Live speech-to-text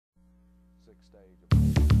sixth stage.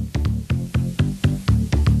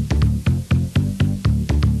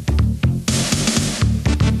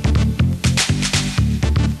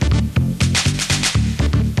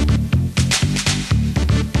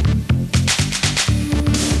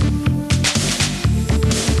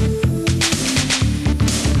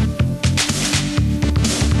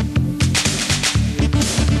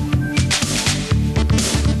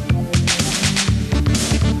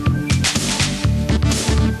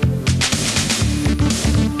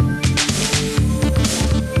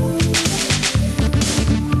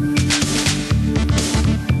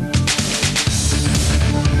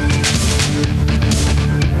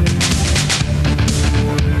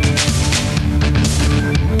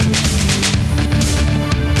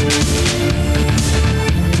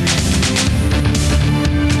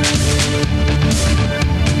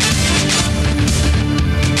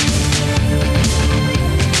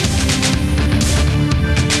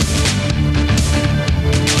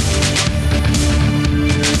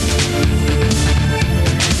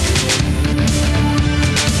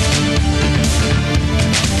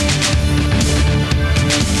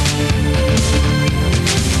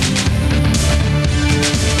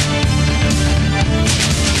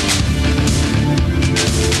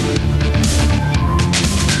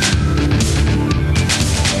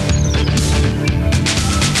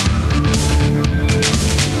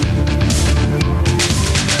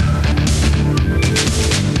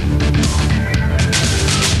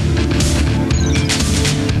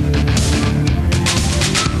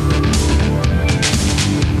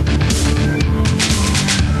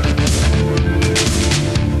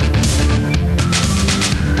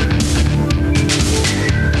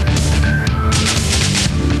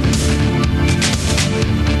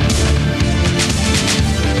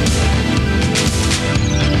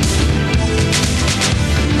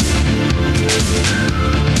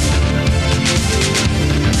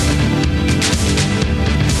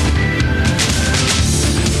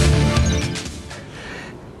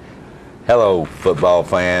 Hello, football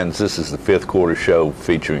fans. This is the fifth quarter show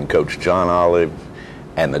featuring Coach John Olive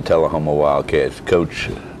and the Tullahoma Wildcats. Coach,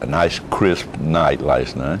 a nice crisp night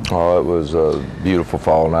last night. Oh, it was a beautiful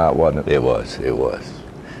fall night, wasn't it? It was.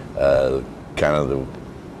 Kind of the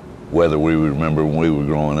weather we remember when we were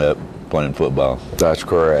growing up playing football. That's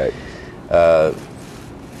correct.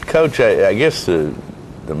 Coach, I guess the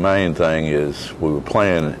main thing is we were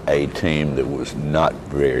playing a team that was not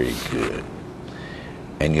very good.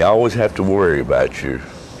 And you always have to worry about your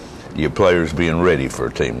players being ready for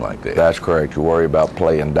a team like that. That's correct. You worry about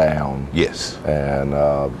playing down. Yes. And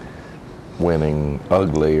winning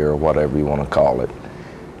ugly or whatever you want to call it.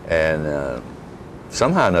 And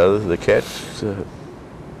somehow or another, the Cats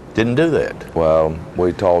didn't do that. Well,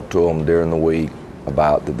 we talked to them during the week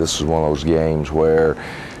about that this is one of those games where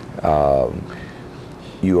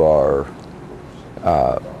you are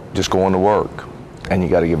just going to work and you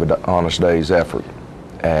got to give an honest day's effort.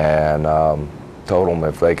 And told them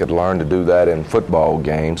if they could learn to do that in football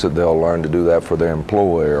games, that they'll learn to do that for their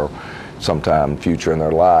employer sometime future in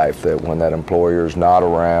their life, that when that employer's not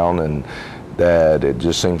around and that it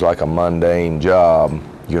just seems like a mundane job,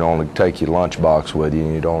 you'd only take your lunchbox with you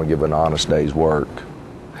and you'd only give an honest day's work.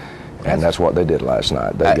 And that's what they did last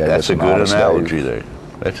night. They gave us an honest That's a good analogy there.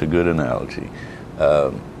 That's a good analogy.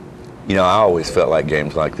 You know, I always felt like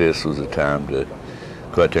games like this was a time to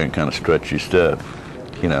go out there and kind of stretch your stuff.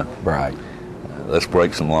 You know, right. Let's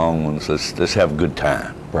break some long ones. Let's have a good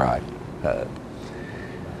time. Right.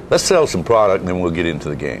 Let's sell some product and then we'll get into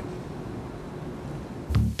the game.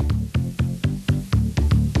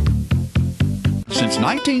 Since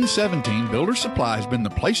 1917, Builder Supply has been the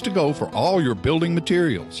place to go for all your building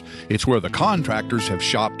materials. It's where the contractors have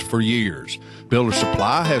shopped for years. Builder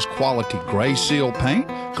Supply has quality gray seal paint,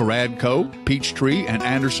 Caradco, Peachtree, and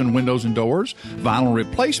Anderson windows and doors, vinyl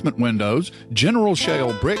replacement windows, General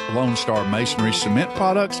Shale brick, Lone Star masonry cement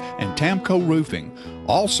products, and Tamco roofing.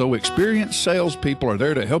 Also, experienced salespeople are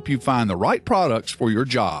there to help you find the right products for your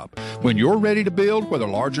job. When you're ready to build, whether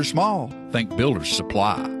large or small, think Builder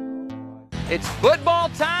Supply. It's football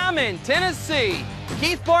time in Tennessee.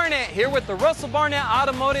 Keith Barnett here with the Russell Barnett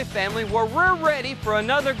Automotive family, where we're ready for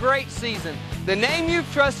another great season. The name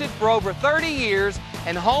you've trusted for over 30 years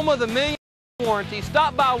and home of the $1 million warranty.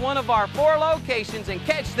 Stop by one of our 4 locations and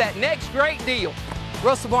catch that next great deal.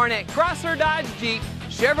 Russell Barnett Chrysler Dodge Jeep,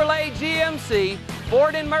 Chevrolet GMC,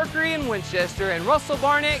 Ford and Mercury in Winchester, and Russell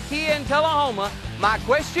Barnett Kia in Tullahoma. My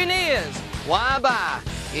question is, why buy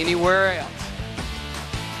anywhere else?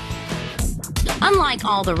 Unlike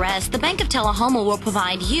all the rest, the Bank of Tullahoma will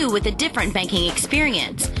provide you with a different banking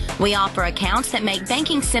experience. We offer accounts that make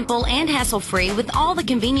banking simple and hassle-free with all the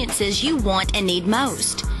conveniences you want and need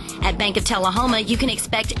most. At Bank of Tullahoma, you can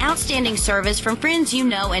expect outstanding service from friends you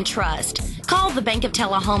know and trust. Call the Bank of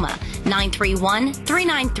Tullahoma,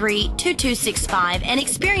 931-393-2265, and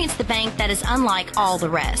experience the bank that is unlike all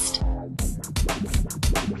the rest.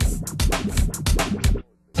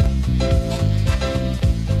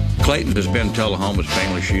 Clayton has been Tullahoma's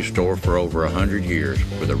family shoe store for over 100 years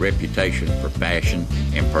with a reputation for fashion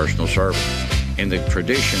and personal service. And the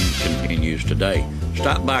tradition continues today.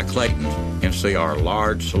 Stop by Clayton and see our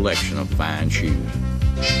large selection of fine shoes.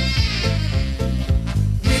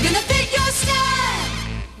 We're gonna fit your style.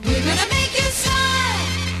 We're gonna make you smile.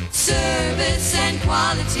 Service and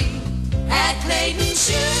quality at Clayton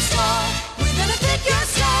Shoe Store. We're gonna fit your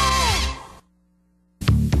style.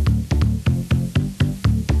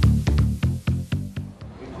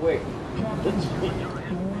 Quick.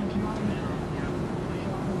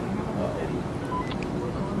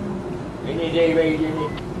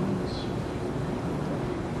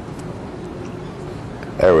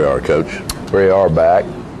 There we are, Coach. We are back,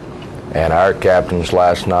 and our captains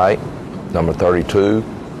last night, number 32,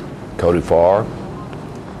 Cody Farr,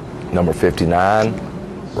 number 59,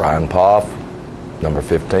 Ryan Poff, number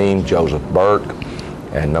 15, Joseph Burke,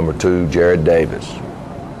 and number 2, Jared Davis.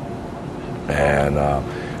 And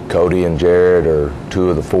Cody and Jared are 2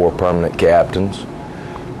 of the 4 permanent captains.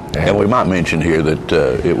 And we might mention here that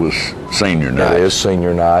it was senior night. It is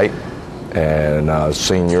senior night, and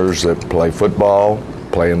seniors that play football,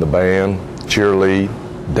 play in the band, cheerlead,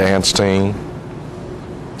 dance team,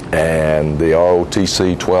 and the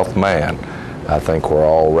ROTC 12th man. I think we're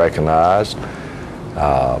all recognized.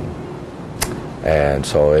 And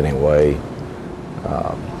so anyway,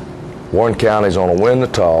 Warren County's going to win the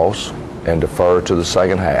toss and defer to the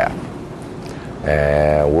second half.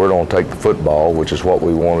 And we're going to take the football, which is what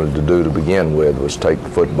we wanted to do to begin with, was take the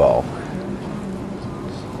football.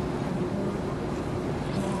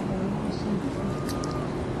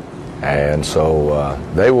 And so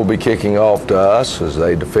they will be kicking off to us as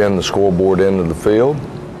they defend the scoreboard end of the field.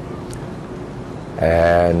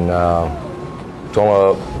 And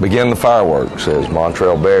going to begin the fireworks as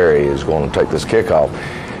Montrell Berry is going to take this kickoff.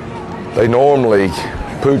 They normally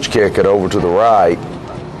pooch kick it over to the right,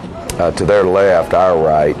 to their left, our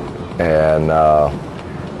right, and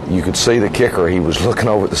you could see the kicker. He was looking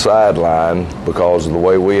over at the sideline because of the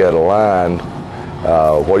way we had aligned.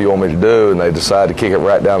 What do you want me to do? And they decided to kick it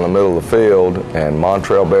right down the middle of the field, and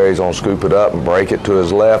Montrell Berry's going to scoop it up and break it to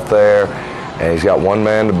his left there, and he's got one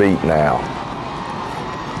man to beat now.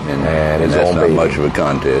 And that's not much of a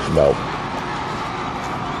contest. No.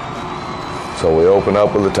 So we open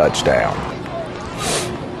up with a touchdown.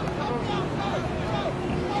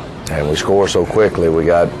 And we score so quickly, we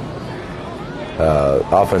got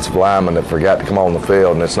offensive lineman that forgot to come on the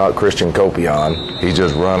field, and it's not Christian Copion. He's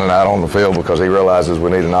just running out on the field because he realizes we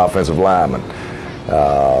need an offensive lineman.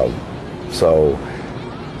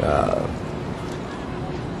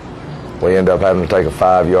 We end up having to take a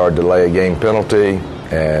 5-yard delay of game penalty,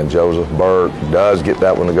 and Joseph Burke does get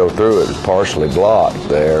that one to go through. It was partially blocked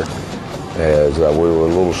there as we were a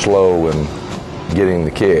little slow in getting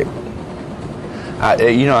the kick. I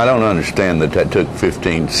don't understand that took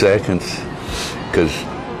 15 seconds, because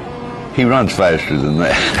he runs faster than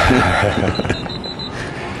that.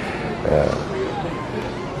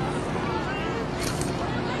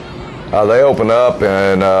 They open up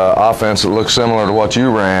in offense that looks similar to what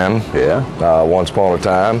you ran. Yeah. Once upon a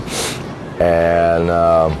time. And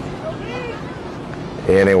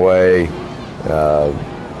anyway,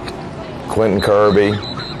 Quentin Kirby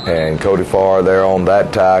and Cody Farr there on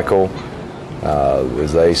that tackle.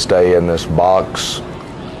 As they stay in this box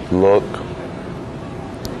look.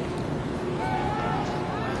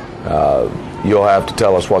 You'll have to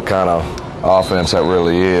tell us what kind of offense that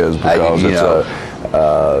really is, because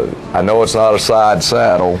I know it's not a side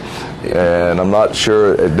saddle, and I'm not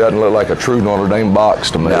sure, it doesn't look like a true Notre Dame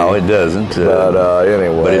box to me. No, it doesn't. But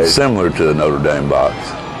anyway. But it's similar to the Notre Dame box.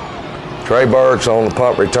 Trey Burks on the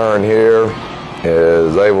punt return here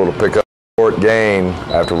is able to pick up a short gain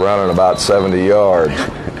after running about 70 yards.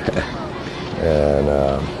 And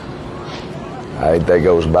I think that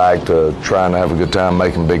goes back to trying to have a good time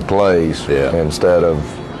making big plays instead of,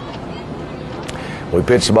 we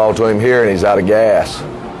pitch the ball to him here and he's out of gas.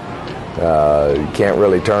 He can't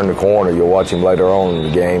really turn the corner. You'll watch him later on in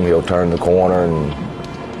the game. He'll turn the corner and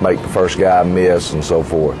make the first guy miss and so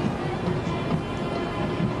forth.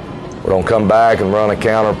 We're going to come back and run a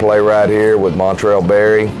counter play right here with Montrell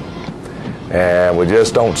Berry. And we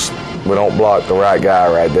just don't block the right guy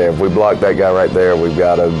right there. If we block that guy right there, we've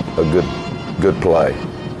got a good play.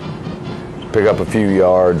 pick up a few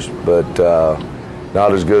yards, but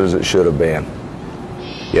not as good as it should have been.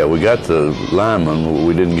 Yeah, we got the lineman.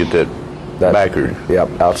 We didn't get that backer.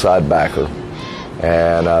 Yep, outside backer.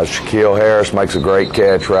 And Shaquille Harris makes a great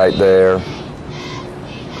catch right there.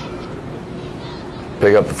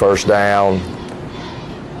 Pick up the first down.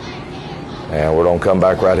 And we're going to come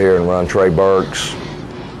back right here and run Trey Burks.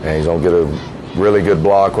 And he's going to get a really good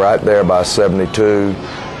block right there by 72.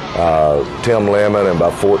 Tim Lemon, and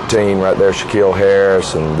by 14 right there, Shaquille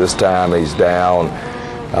Harris. And this time he's down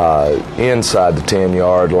inside the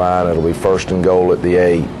 10-yard line. It'll be 1st and goal at the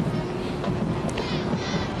 8.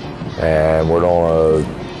 And we're going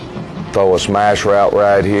to throw a smash route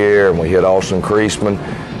right here, and we hit Austin Creasman.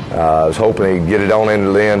 I was hoping he'd get it on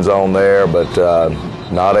into the end zone there, but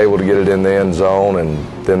not able to get it in the end zone.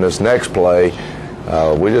 And then this next play,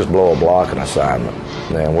 we just blow a blocking assignment.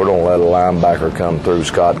 And we're going to let a linebacker come through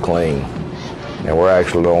Scott Clean. And we're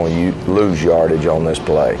actually going to lose yardage on this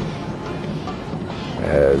play.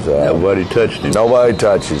 As, nobody touched him. Nobody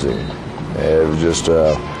touches him. It was just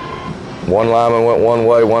one lineman went one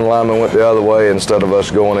way, one lineman went the other way, instead of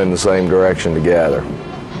us going in the same direction together.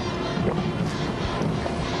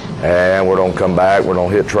 And we're going to come back. We're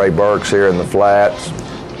going to hit Trey Burks here in the flats.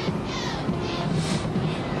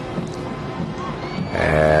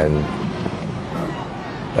 And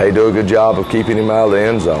they do a good job of keeping him out of the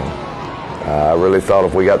end zone. I really thought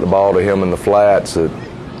if we got the ball to him in the flats that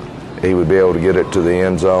he would be able to get it to the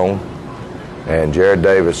end zone. And Jared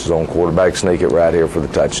Davis is on quarterback sneak it right here for the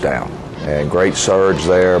touchdown. And great surge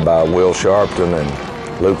there by Will Sharpton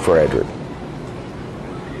and Luke Frederick.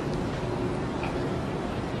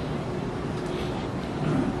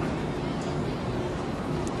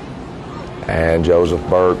 And Joseph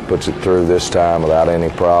Burke puts it through this time without any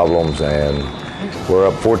problems. And we're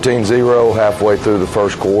up 14-0 halfway through the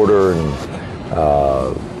first quarter, and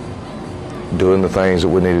doing the things that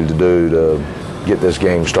we needed to do to get this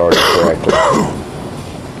game started correctly.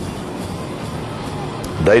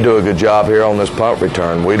 They do a good job here on this punt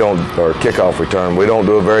return. We don't, or kickoff return. We don't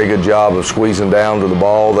do a very good job of squeezing down to the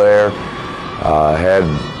ball there. Had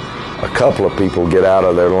a couple of people get out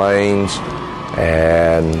of their lanes,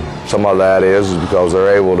 and some of that is because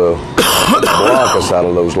they're able to block us out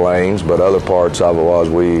of those lanes, but other parts of it was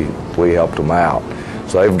we helped them out.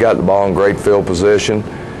 So they've got the ball in great field position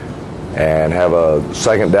and have a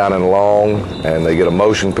 2nd down and long, and they get a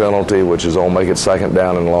motion penalty, which is going to make it 2nd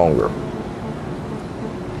down and longer.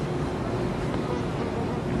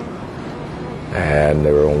 And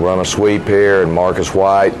they're going to run a sweep here, and Marcus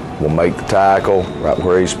White will make the tackle right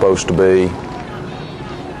where he's supposed to be.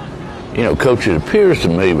 You know, Coach, it appears to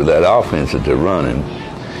me with that offense that they're running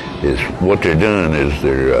is what they're doing is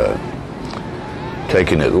they're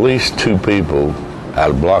taking at least 2 people out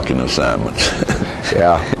of blocking assignments.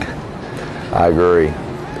 Yeah, I agree.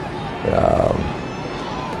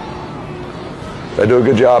 They do a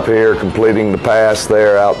good job here completing the pass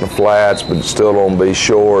there out in the flats, but it's still going to be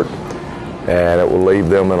short, and it will leave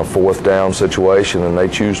them in a 4th down situation, and they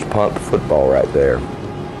choose to punt the football right there.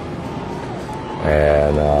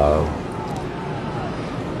 And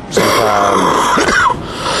sometimes,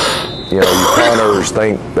 you know, you punters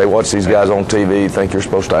think, they watch these guys on TV, think you're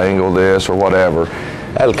supposed to angle this or whatever.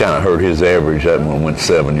 That'll kind of hurt his average. That one went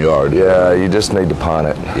 7 yards. Yeah, you just need to punt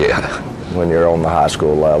it. Yeah. When you're on the high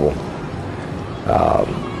school level.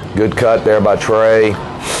 Good cut there by Trey.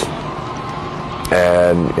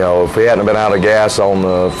 And, you know, if he hadn't been out of gas on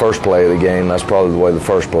the first play of the game, that's probably the way the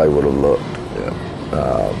first play would have looked.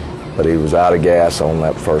 Yeah. But he was out of gas on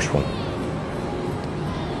that first one.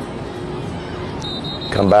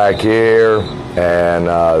 Come back here, and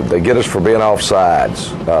they get us for being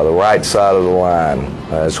offsides, the right side of the line.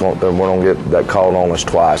 We're going to get that called on us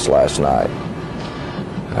twice last night.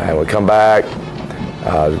 And we come back,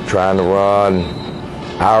 trying to run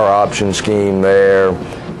our option scheme there,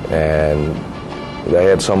 and they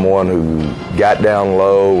had someone who got down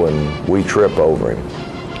low, and we trip over him.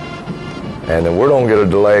 And then we're going to get a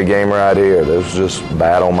delay game right here. This was just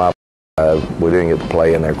bad on my we didn't get the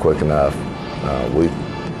play in there quick enough. We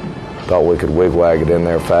thought we could wig-wag it in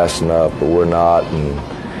there fast enough, but we're not. And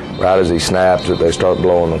right as he snaps it, they start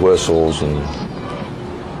blowing the whistles. And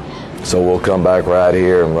so we'll come back right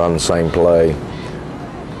here and run the same play.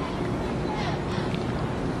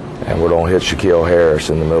 And we're going to hit Shaquille Harris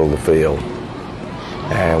in the middle of the field.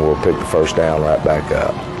 And we'll pick the first down right back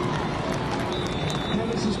up.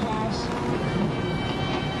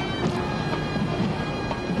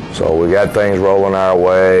 So we got things rolling our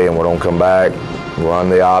way, and we're going to come back, run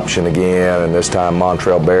the option again, and this time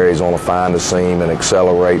Montrell Berry's going to find the seam and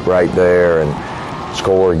accelerate right there and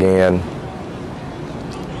score again.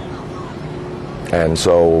 And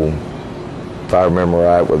so, if I remember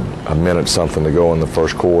right, with a minute something to go in the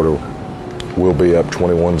first quarter, we'll be up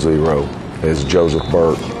 21-0 as Joseph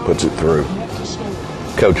Burke puts it through.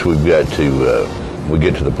 Coach, we've got to, we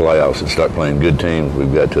get to the playoffs and start playing good teams,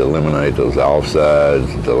 we've got to eliminate those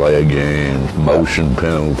offsides, delay games, motion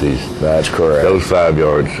penalties. That's correct. Those 5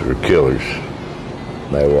 yards are killers.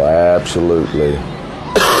 They will absolutely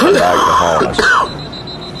come back to haunt us.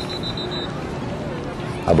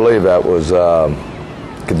 I believe that was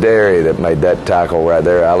Kaderi that made that tackle right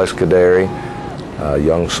there, Alex Kaderi,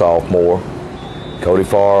 young sophomore. Cody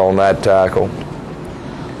Farr on that tackle.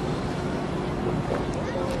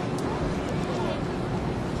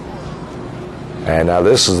 And now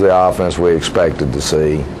this is the offense we expected to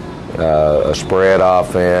see, a spread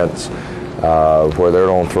offense where they're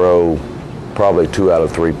going to throw probably 2 out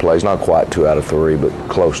of 3 plays, not quite 2 out of 3, but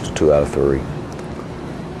close to 2 out of 3.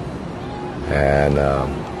 And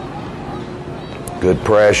good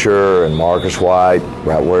pressure, and Marcus White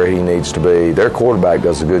right where he needs to be. Their quarterback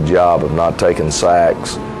does a good job of not taking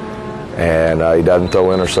sacks, and he doesn't throw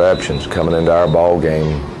interceptions. Coming into our ball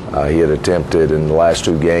game, he had attempted in the last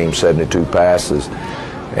 2 games 72 passes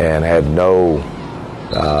and had no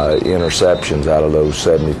interceptions out of those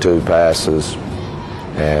 72 passes,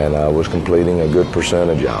 and was completing a good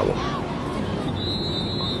percentage of them.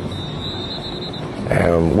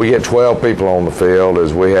 And we had 12 people on the field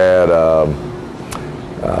as we had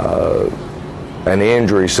an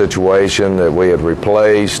injury situation that we had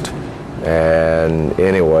replaced, and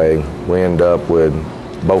anyway, we ended up with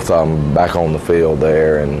both of them back on the field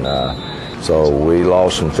there, and so we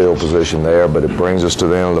lost some field position there, but it brings us to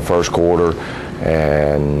the end of the first quarter,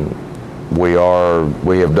 and we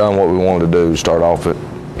have done what we wanted to do, start off it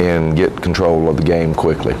and get control of the game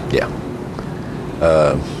quickly. Yeah.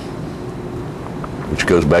 Which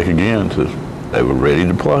goes back again to they were ready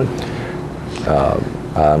to play.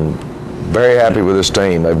 I'm very happy with this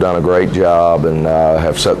team. They've done a great job and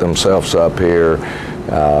have set themselves up here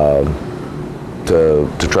to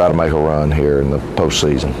try to make a run here in the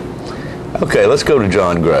postseason. Okay, let's go to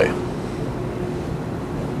John Gray.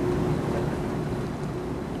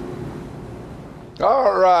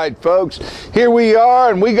 All right, folks, here we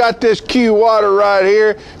are, and we got this Q water right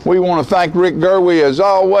here. We want to thank Rick Gerwe, as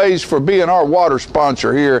always, for being our water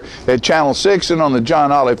sponsor here at Channel 6 and on the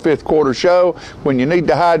John Ollie Fifth Quarter Show. When you need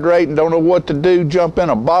to hydrate and don't know what to do, jump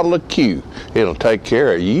in a bottle of Q. It'll take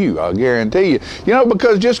care of you, I'll guarantee you. You know,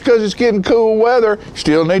 because just because it's getting cool weather, you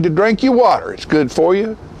still need to drink your water. It's good for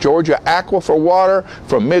you. Georgia Aquifer Water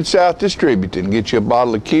from Mid-South Distributing. Get you a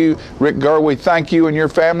bottle of Q. Rick Gerwe, thank you and your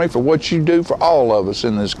family for what you do for all of us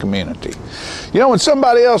in this community. You know, when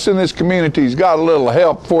somebody else in this community's got a little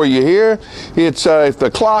help for you here, it's if the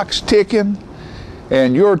clock's ticking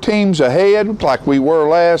and your team's ahead, like we were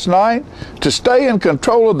last night, to stay in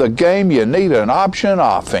control of the game, you need an option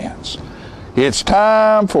offense. It's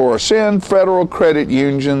time for Ascend Federal Credit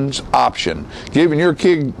Union's option. Giving your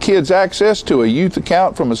kids access to a youth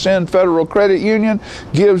account from Ascend Federal Credit Union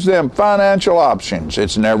gives them financial options.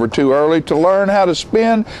 It's never too early to learn how to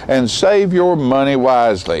spend and save your money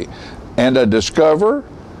wisely. And a Discover,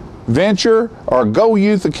 Venture, or Go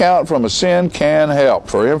Youth account from Ascend can help.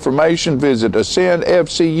 For information, visit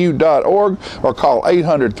ascendfcu.org or call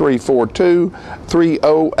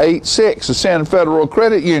 800-342-3086. Ascend Federal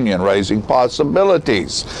Credit Union, raising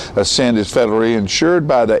possibilities. Ascend is federally insured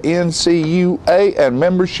by the NCUA and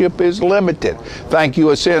membership is limited. Thank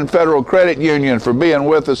you, Ascend Federal Credit Union, for being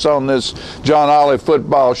with us on this John Ollie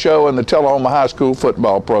football show and the Tullahoma High School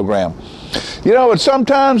football program. You know, and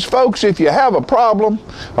sometimes, folks, if you have a problem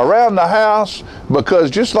around the house, because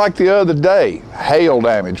just like the other day, hail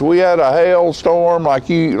damage. We had a hailstorm like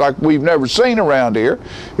we've never seen around here.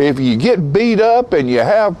 If you get beat up and you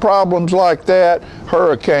have problems like that,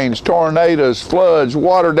 hurricanes, tornadoes, floods,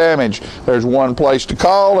 water damage, there's one place to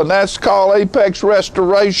call, and that's call Apex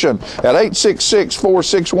Restoration at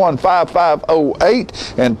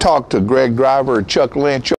 866-461-5508 and talk to Greg Driver or Chuck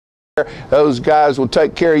Lynch. Those guys will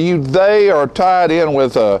take care of you. They are tied in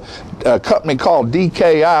with a company called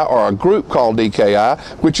DKI, or a group called DKI,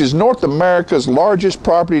 which is North America's largest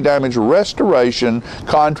property damage restoration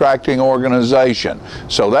contracting organization.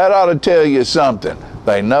 So that ought to tell you something.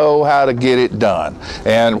 They know how to get it done.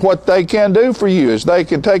 And what they can do for you is they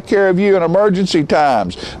can take care of you in emergency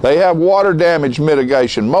times. They have water damage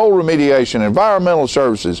mitigation, mold remediation, environmental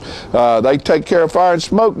services. They take care of fire and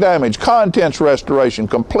smoke damage, contents restoration,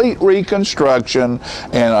 complete reconstruction,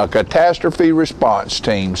 and a catastrophe response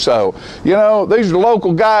team. So, you know, these are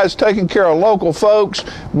local guys taking care of local folks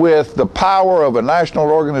with the power of a national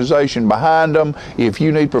organization behind them. If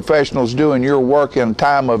you need professionals doing your work in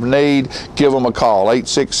time of need, give them a call.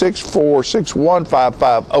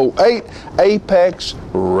 866-461-5508, Apex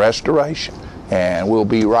Restoration. And we'll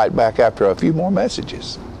be right back after a few more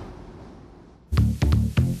messages.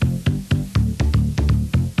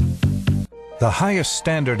 The highest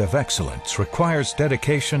standard of excellence requires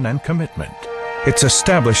dedication and commitment. It's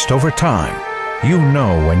established over time. You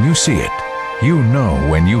know when you see it. You know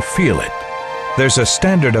when you feel it. There's a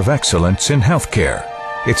standard of excellence in healthcare.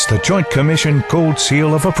 It's the Joint Commission Gold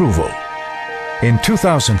Seal of Approval. In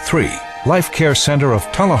 2003, Life Care Center of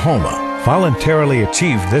Tullahoma voluntarily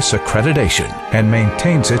achieved this accreditation and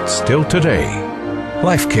maintains it still today.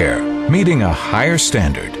 Life Care, meeting a higher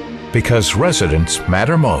standard because residents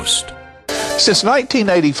matter most. Since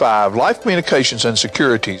 1985, Life Communications and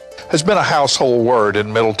Security has been a household word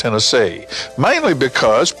in Middle Tennessee, mainly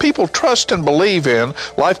because people trust and believe in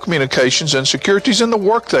Life Communications and Securities and the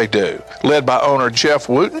work they do. Led by owner Jeff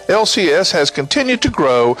Wooten, LCS has continued to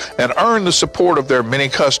grow and earn the support of their many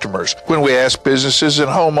customers. When we ask businesses and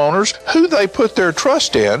homeowners who they put their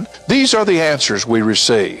trust in, these are the answers we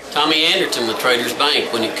receive. Tommy Anderton with Traders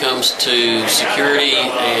Bank. When it comes to security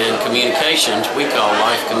and communications, we call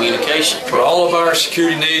Life Communications. For all of our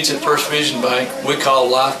security needs at First Vision Bank, we call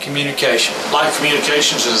Life Communications. Life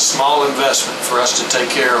Communications is a small investment for us to take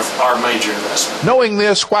care of our major investment. Knowing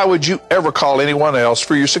this, why would you ever call anyone else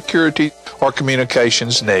for your security or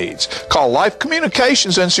communications needs? Call Life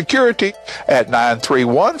Communications and Security at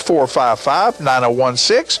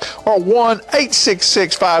 931-455-9016 or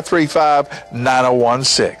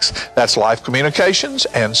 1-866-535-9016. That's Life Communications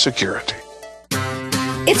and Security.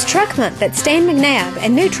 It's Truck Month at Stan McNabb,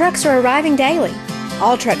 and new trucks are arriving daily.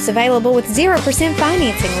 All trucks available with 0%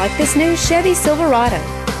 financing, like this new Chevy Silverado.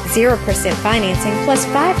 0% financing plus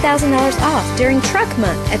 $5,000 off during Truck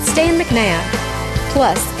Month at Stan McNabb.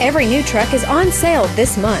 Plus, every new truck is on sale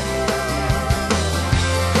this month.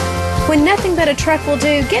 When nothing but a truck will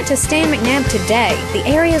do, get to Stan McNabb today, the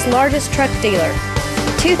area's largest truck dealer.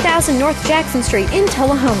 2000 North Jackson Street in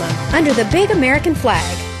Tullahoma, under the big American flag.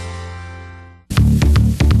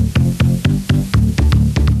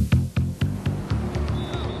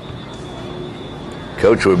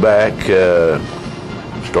 Coach, we're back.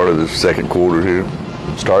 Started the second quarter here.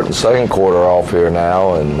 Starting the second quarter off here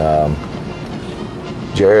now, and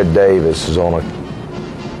Jared Davis is going to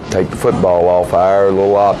take the football off our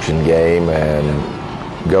little option game and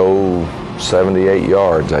go 78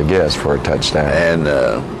 yards, I guess, for a touchdown.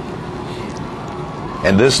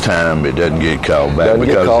 And this time it doesn't get called back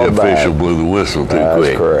because the official blew the whistle too quick.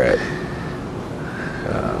 That's correct.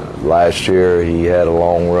 Last year he had a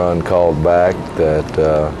long run called back that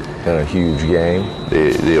in a huge game.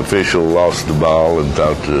 The official lost the ball and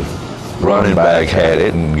thought the running back had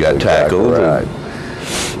it and got tackled. Right.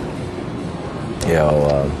 You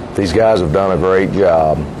know, these guys have done a great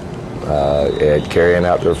job at carrying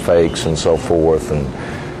out their fakes and so forth, and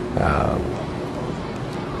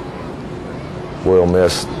we'll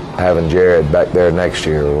miss having Jared back there next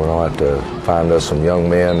year. We're going to have to find us some young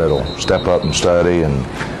men that'll step up and study and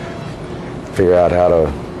figure out how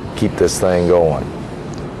to keep this thing going.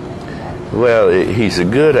 Well, he's a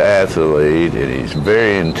good athlete, and he's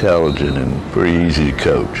very intelligent and pretty easy to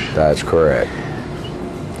coach. That's correct.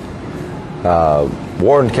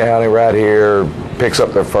 Warden County right here picks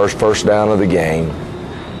up their first down of the game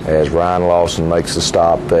as Ryan Lawson makes the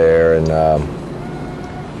stop there, and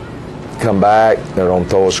come back. They're going to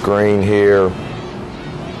throw a screen here.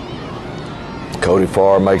 Cody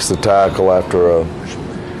Farr makes the tackle after a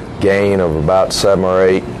gain of about 7 or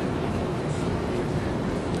 8.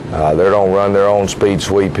 They're going to run their own speed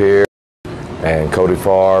sweep here, and Cody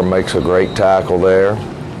Farr makes a great tackle there.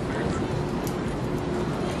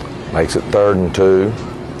 Makes it 3rd and 2.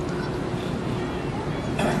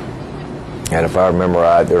 And if I remember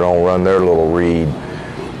right, they're going to run their little read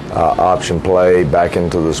option play back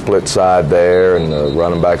into the split side there, and the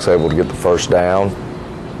running back's able to get the first down.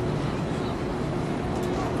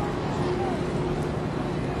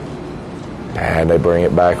 And they bring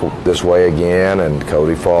it back this way again, and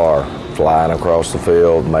Cody Farr flying across the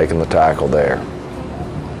field, making the tackle there.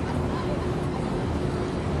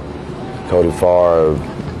 Cody Farr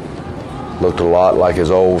looked a lot like his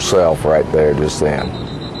old self right there just then.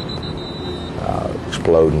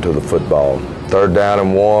 explode into the football. 3rd down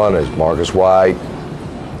and 1 is Marcus White.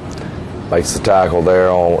 Makes the tackle there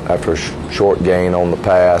after a short gain on the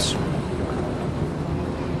pass.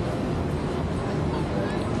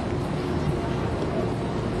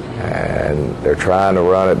 And they're trying to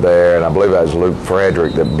run it there, and I believe that was Luke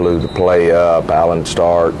Frederick that blew the play up. Alan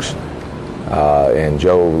Starks and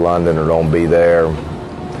Joe London are going to be there.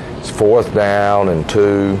 It's 4th down and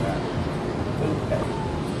 2.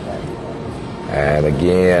 And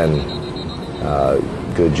again,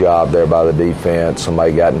 good job there by the defense.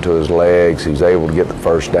 Somebody got into his legs. He was able to get the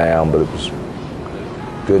 1st down, but it was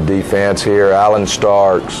good defense here. Alan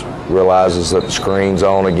Starks realizes that the screen's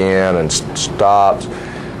on again and stops.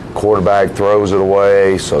 Quarterback throws it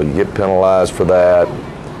away, so you get penalized for that.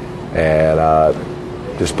 And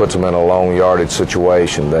just puts them in a long yardage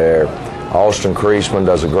situation there. Austin Creasman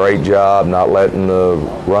does a great job not letting the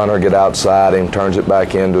runner get outside him, turns it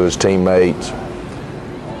back into his teammates.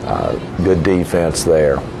 Good defense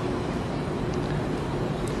there.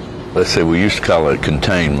 Let's say we used to call it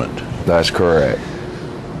containment. That's correct.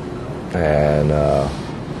 And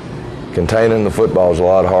containing the football is a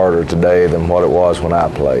lot harder today than what it was when I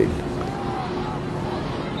played.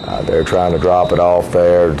 They're trying to drop it off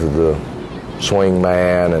there to the swing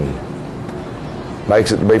man and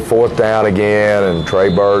makes it to be 4th down again, and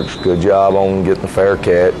Trey Burks, good job on getting the fair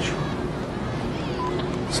catch.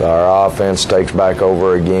 So our offense takes back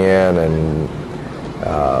over again, and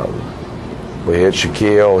we hit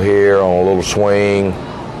Shaquille here on a little swing.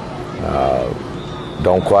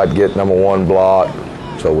 Don't quite get number 1 block,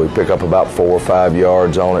 so we pick up about 4 or 5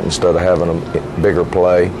 yards on it instead of having a bigger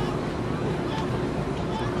play.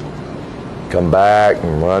 Come back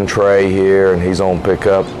and run Trey here, and he's on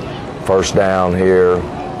pickup 1st down here.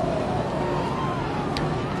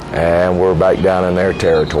 And we're back down in their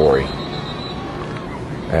territory.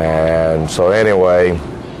 And so anyway,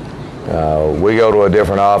 we go to a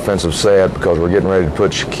different offensive set because we're getting ready to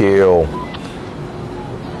put Shaquille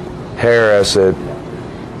Harris at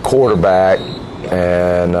quarterback,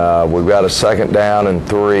 and we've got a 2nd down and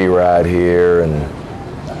 3 right here, and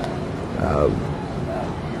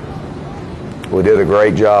we did a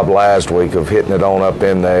great job last week of hitting it on up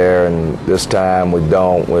in there, and this time we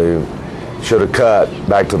don't. We should have cut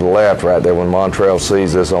back to the left right there. When Montrell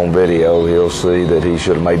sees this on video, he'll see that he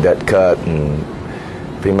should have made that cut, and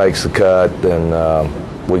if he makes the cut, then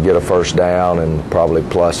we get a 1st down and probably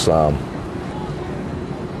plus some.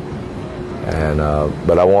 And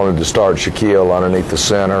but I wanted to start Shaquille underneath the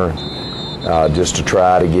center just to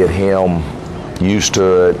try to get him used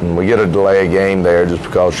to it, and we get a delay of game there just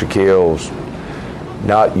because Shaquille's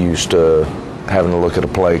not used to having to look at a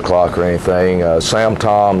play clock or anything. Sam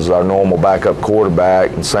Tom's our normal backup quarterback,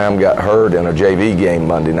 and Sam got hurt in a JV game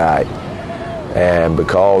Monday night. And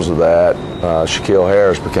because of that, Shaquille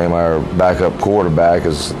Harris became our backup quarterback.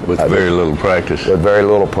 With very little practice. With very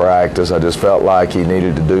little practice. I just felt like he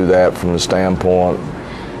needed to do that from the standpoint.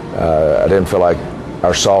 I didn't feel like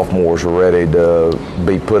our sophomores were ready to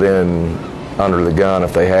be put in under the gun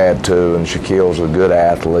if they had to, and Shaquille's a good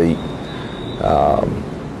athlete.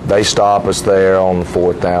 They stop us there on the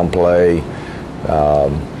 4th down play.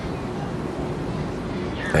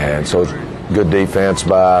 And so it's good defense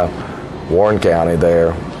by Warren County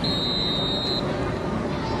there.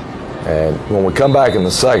 And when we come back in the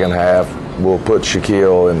 2nd half, we'll put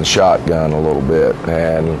Shaquille in the shotgun a little bit.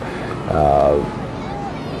 And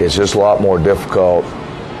it's just a lot more difficult.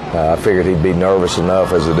 I figured he'd be nervous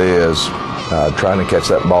enough as it is, trying to catch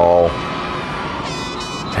that ball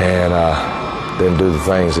and then do the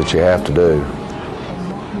things that you have to do.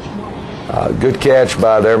 Good catch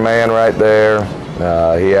by their man right there.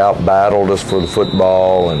 He out-battled us for the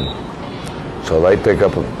football, and so they pick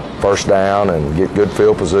up a 1st down and get good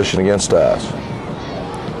field position against us.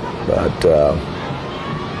 But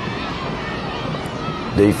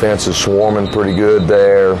defense is swarming pretty good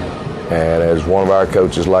there, and as one of our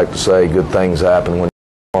coaches like to say, good things happen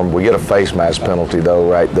when we get a face mask penalty though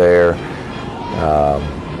right there,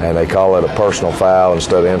 and they call it a personal foul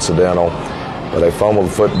instead of incidental. But they fumble the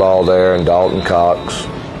football there, and Dalton Cox,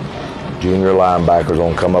 junior linebacker, is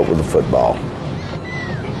going to come up with the football.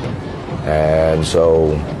 And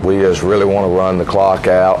so we just really want to run the clock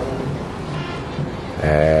out.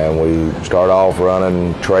 And we start off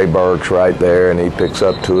running Trey Burks right there, and he picks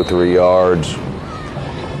up 2 or 3 yards.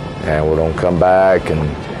 And we're going to come back, and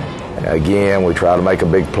again, we try to make a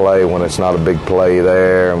big play when it's not a big play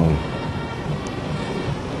there. And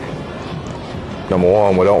number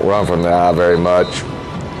one, we don't run from the eye very much.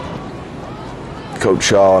 Coach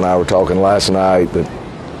Shaw and I were talking last night that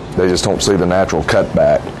they just don't see the natural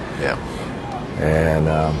cutback. Yeah. And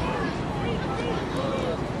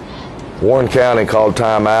Warren County called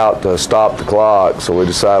timeout to stop the clock, so we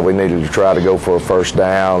decided we needed to try to go for a first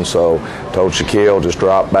down. So told Shaquille just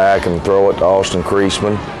drop back and throw it to Austin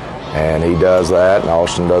Creasman, and he does that, and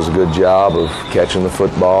Austin does a good job of catching the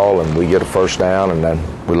football, and we get a first down, and then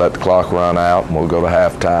we let the clock run out, and we'll go to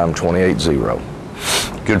halftime 28-0.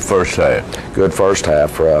 Good first half. Good first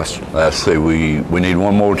half for us. Let's see, we need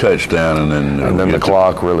one more touchdown, and then the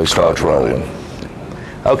clock really starts rolling.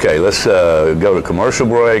 Okay, let's go to commercial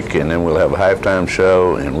break, and then we'll have a halftime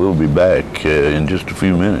show, and we'll be back in just a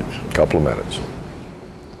few minutes. Couple of minutes.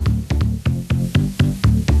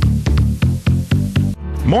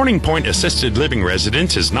 Morning Point Assisted Living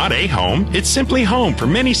Residence is not a home, it's simply home for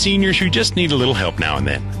many seniors who just need a little help now and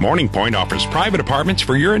then. Morning Point offers private apartments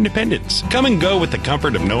for your independence. Come and go with the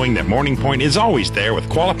comfort of knowing that Morning Point is always there with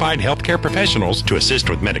qualified healthcare professionals to assist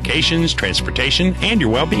with medications, transportation, and your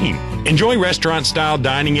well-being. Enjoy restaurant-style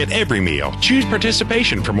dining at every meal. Choose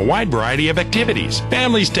participation from a wide variety of activities.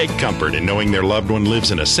 Families take comfort in knowing their loved one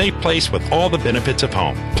lives in a safe place with all the benefits of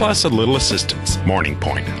home, plus a little assistance. Morning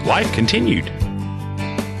Point. Life continued.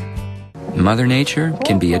 Mother Nature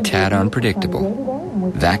can be a tad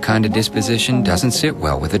unpredictable. That kind of disposition doesn't sit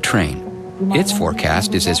well with a train. Its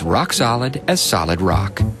forecast is as rock solid as solid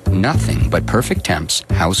rock. Nothing but perfect temps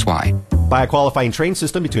house-wide. Buy a qualifying train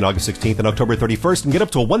system between August 16th and October 31st and get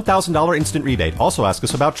up to a $1,000 instant rebate. Also ask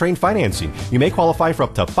us about train financing. You may qualify for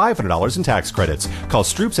up to $500 in tax credits. Call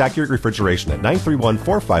Stroop's Accurate Refrigeration at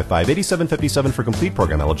 931-455-8757 for complete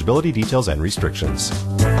program eligibility, details, and restrictions.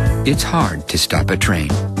 It's hard to stop a train.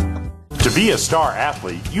 To be a star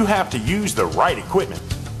athlete, you have to use the right equipment.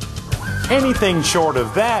 Anything short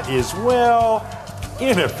of that is, well,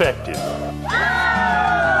 ineffective.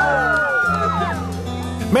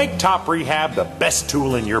 Make Top Rehab the best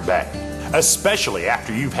tool in your bag, especially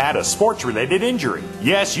after you've had a sports-related injury.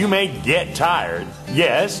 Yes, you may get tired.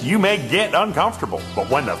 Yes, you may get uncomfortable.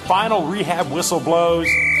 But when the final rehab whistle blows,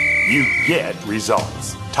 you get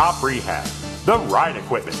results. Top Rehab, the right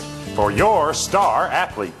equipment for your star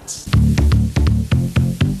athletes.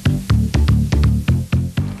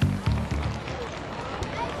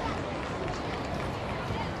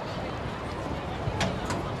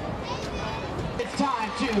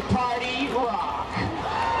 Party rock.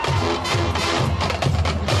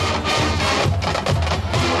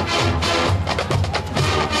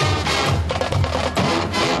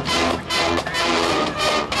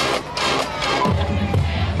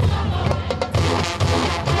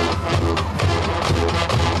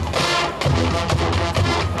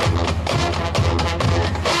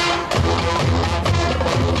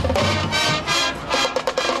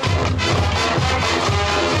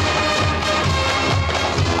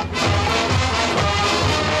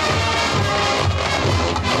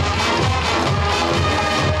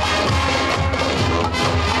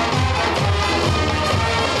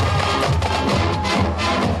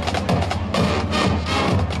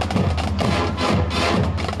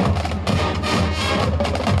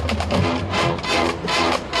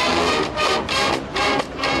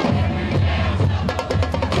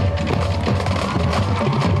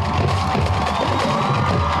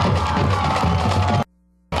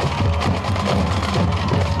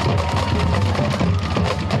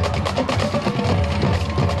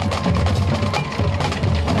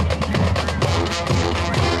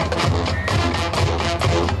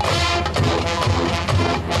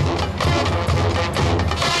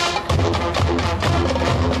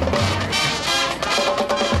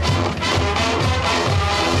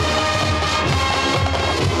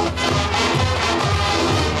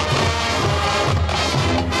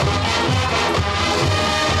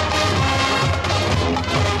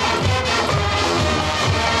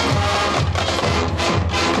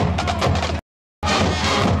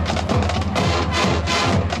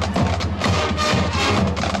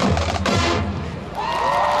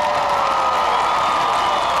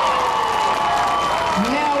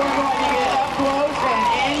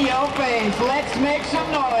 Let's make some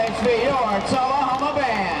noise for your Tullahoma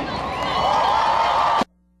band.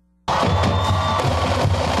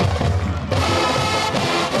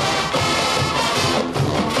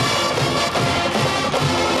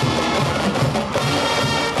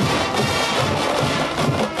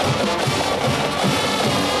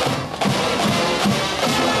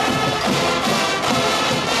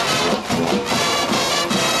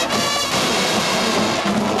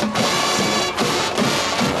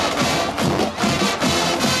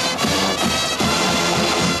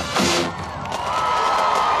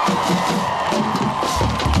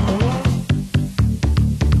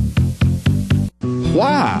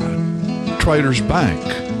 Why Traders Bank?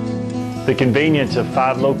 The convenience of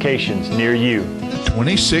 5 locations near you.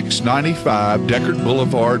 2695 Deckard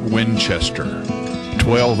Boulevard, Winchester.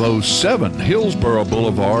 1207 Hillsborough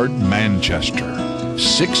Boulevard, Manchester.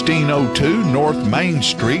 1602 North Main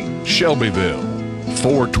Street, Shelbyville.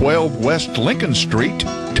 412 West Lincoln Street,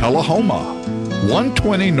 Tullahoma.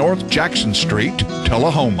 120 North Jackson Street,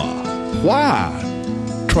 Tullahoma. Why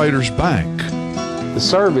Traders Bank? The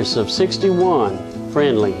service of 61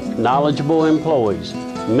 friendly, knowledgeable employees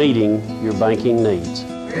meeting your banking needs.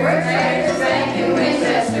 We're Traders Bank in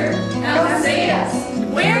Winchester. Come see us.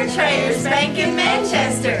 We're Traders Bank in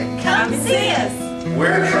Manchester. Come see us.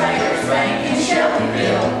 We're Traders Bank in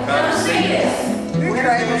Shelbyville. Come see us. We're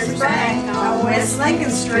Traders Bank on West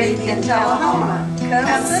Lincoln Street in Tullahoma.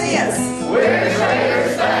 Come see us. We're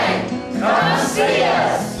Traders Bank. Come see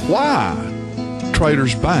us. Why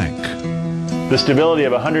Traders Bank? The stability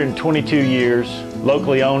of 122 years,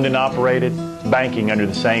 locally owned and operated, banking under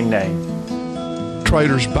the same name.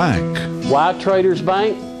 Traders Bank. Why Traders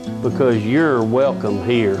Bank? Because you're welcome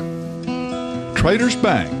here. Traders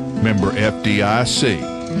Bank, member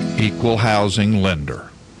FDIC, equal housing lender.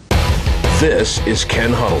 This is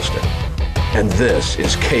Ken Huddleston, and this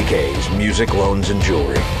is KK's Music Loans and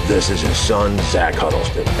Jewelry. This is his son, Zach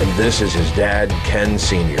Huddleston, and this is his dad, Ken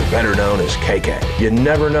Sr., better known as KK. You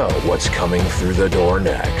never know what's coming through the door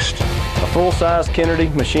next. A full-size Kennedy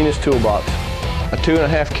machinist toolbox. A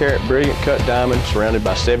 2.5 carat brilliant cut diamond surrounded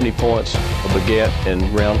by 70 points of baguette and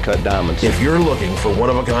round cut diamonds. If you're looking for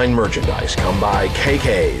one-of-a-kind merchandise, come by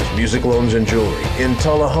KK's Music Loans and Jewelry in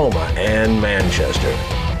Tullahoma and Manchester.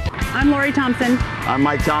 I'm Lori Thompson. I'm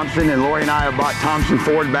Mike Thompson, and Lori and I have bought Thompson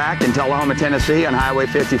Ford back in Tullahoma, Tennessee on Highway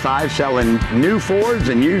 55, selling new Fords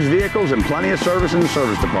and used vehicles and plenty of service in the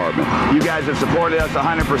service department. You guys have supported us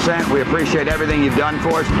 100%. We appreciate everything you've done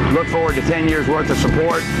for us. Look forward to 10 years worth of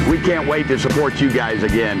support. We can't wait to support you guys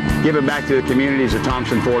again. Give it back to the communities the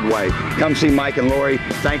Thompson Ford way. Come see Mike and Lori.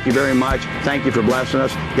 Thank you very much. Thank you for blessing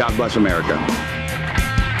us. God bless America.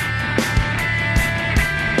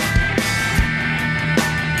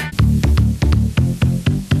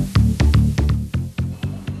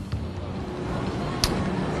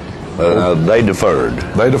 They deferred.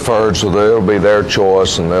 They deferred, so they'll be their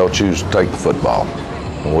choice, and they'll choose to take the football.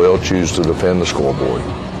 And we'll choose to defend the scoreboard.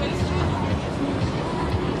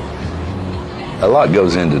 A lot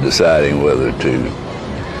goes into deciding whether to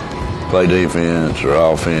play defense or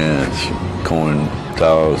offense, coin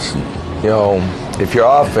toss. You know, if your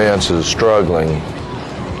offense is struggling,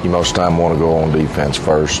 you most of the time want to go on defense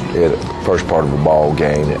first part of a ball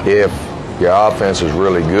game. If your offense is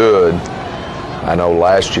really good, I know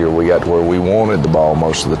last year we got to where we wanted the ball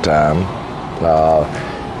most of the time.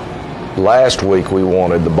 Last week we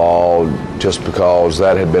wanted the ball just because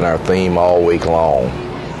that had been our theme all week long.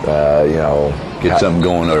 You know, get something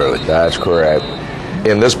going early. That's correct.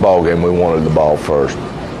 In this ball game, we wanted the ball first.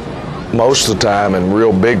 Most of the time in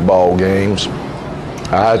real big ball games,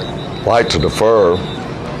 I like to defer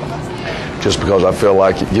just because I feel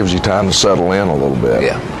like it gives you time to settle in a little bit.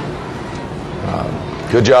 Yeah.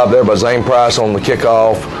 Good job there by Zane Price on the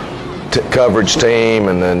kickoff coverage team,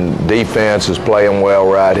 and then defense is playing well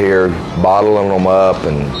right here, bottling them up,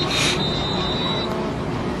 and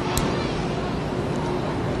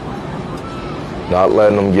not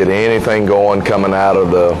letting them get anything going coming out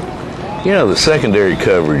of the... You know, the secondary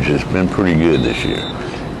coverage has been pretty good this year.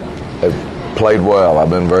 They've played well. I've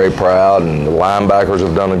been very proud, and the linebackers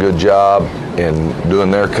have done a good job in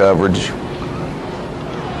doing their coverage.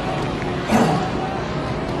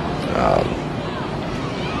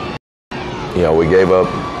 You know, we gave up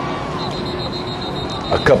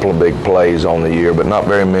a couple of big plays on the year, but not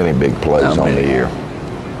very many big plays on the year.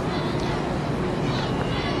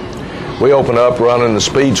 We open up running the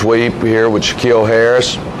speed sweep here with Shaquille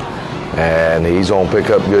Harris, and he's going to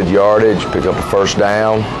pick up good yardage, pick up a first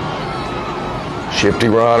down. Shifty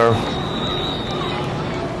runner.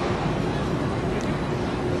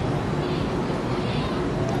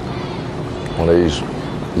 One of these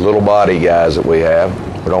little body guys that we have.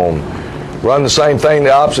 We're going to run the same thing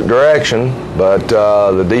the opposite direction, but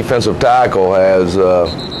the defensive tackle has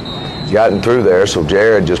gotten through there, so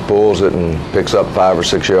Jared just pulls it and picks up 5 or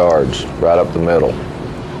 6 yards right up the middle.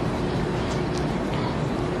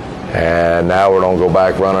 And now we're going to go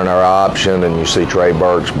back running our option, and you see Trey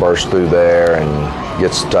Burks burst through there and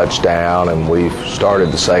gets the touchdown, and we've started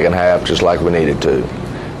the second half just like we needed to.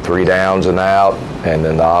 3 downs and out, and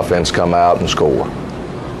then the offense come out and score.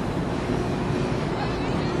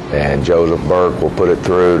 And Joseph Burke will put it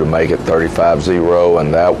through to make it 35-0,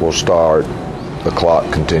 and that will start the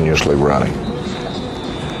clock continuously running,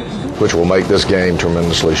 which will make this game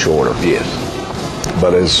tremendously shorter. Yes.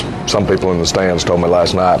 But as some people in the stands told me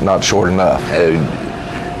last night, not short enough.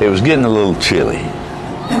 It was getting a little chilly.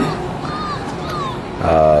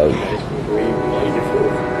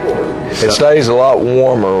 It stays a lot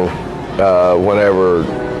warmer whenever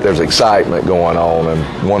there's excitement going on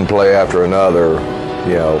and one play after another.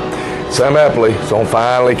 You know, Sam Epley, so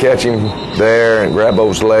finally catch him there and grab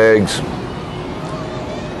those legs.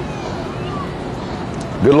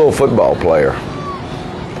 Good little football player.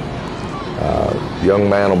 Young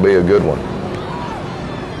man will be a good one.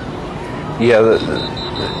 Yeah,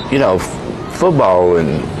 you know, football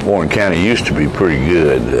in Warren County used to be pretty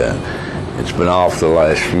good. It's been off the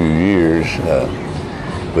last few years.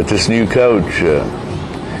 But this new coach,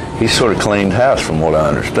 he's sort of cleaned house from what I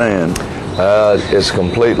understand. It's a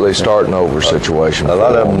completely starting over situation. A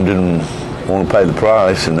lot of them didn't want to pay the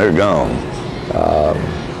price, and they're gone.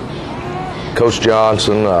 Coach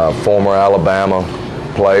Johnson, former Alabama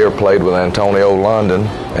player, played with Antonio London,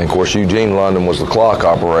 and of course Eugene London was the clock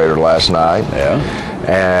operator last night. Yeah.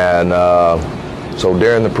 And so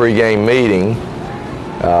during the pregame meeting,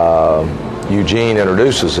 Eugene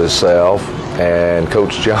introduces himself, and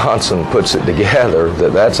Coach Johnson puts it together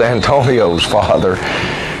that that's Antonio's father,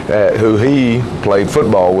 who he played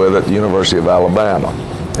football with at the University of Alabama,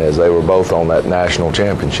 as they were both on that national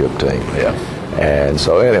championship team. Yeah. And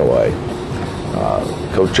so anyway,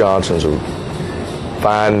 Coach Johnson's a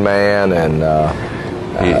fine man, and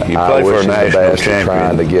you I play for wish a him the national best in champion.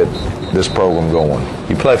 trying to get this program going.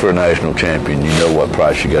 You play for a national champion, you know what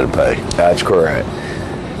price you got to pay. That's correct.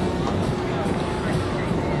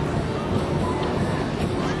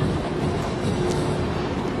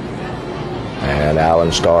 And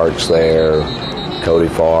Alan Starks there, Cody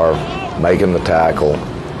Farr making the tackle,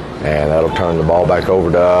 and that'll turn the ball back over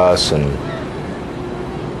to us, and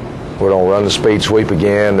we're going to run the speed sweep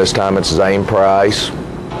again. This time it's Zane Price,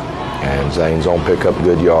 and Zane's going to pick up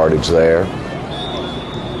good yardage there.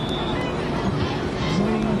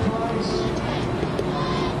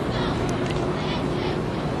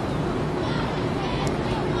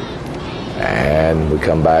 And we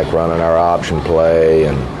come back running our option play,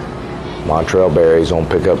 and Montrell Berry's going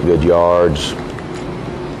to pick up good yards.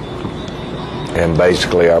 And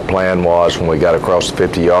basically our plan was, when we got across the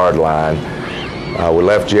 50-yard line, we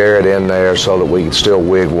left Jared in there so that we could still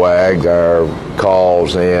wig-wag our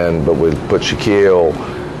calls in, but we put Shaquille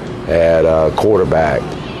at quarterback.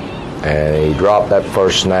 And he dropped that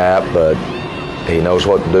first snap, but he knows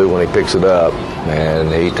what to do when he picks it up.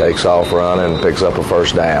 And he takes off running and picks up a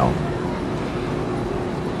first down.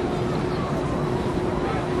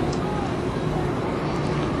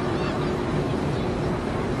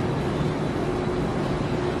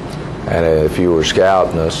 And if you were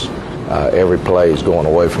scouting us, every play is going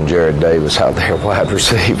away from Jared Davis out there, wide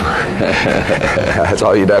receiver. That's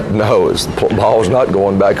all you'd have to know, is the ball's not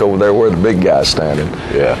going back over there where the big guy's standing.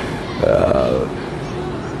 Yeah.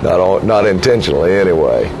 Not intentionally,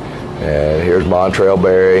 anyway. And here's Montrell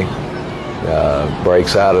Berry,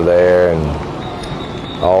 breaks out of there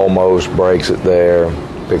and almost breaks it there,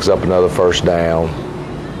 picks up another first down.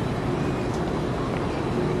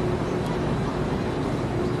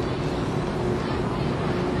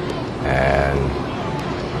 And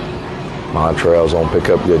Montrell's going to pick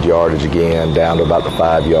up good yardage again, down to about the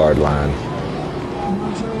 5-yard line.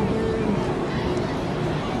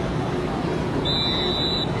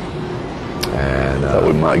 And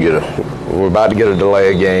we might get we're about to get a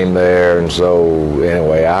delay game there, and so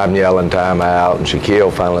anyway, I'm yelling timeout, and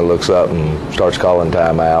Shaquille finally looks up and starts calling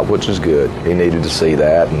timeout, which is good. He needed to see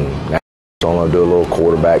that, and now he's going to do a little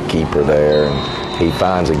quarterback keeper there, and he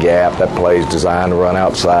finds a gap. That play is designed to run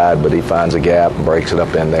outside, but he finds a gap and breaks it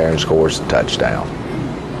up in there and scores a touchdown.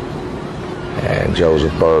 And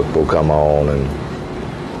Joseph Burke will come on, and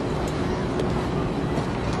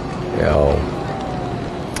you know,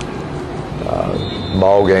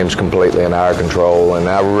 ball game's completely in our control, and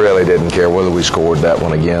I really didn't care whether we scored that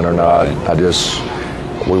one again or not.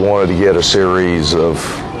 We wanted to get a series of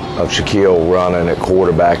Shaquille running at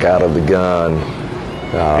quarterback out of the gun.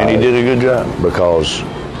 And he did a good job. Because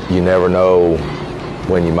you never know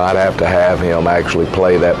when you might have to have him actually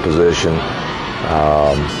play that position.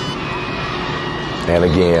 And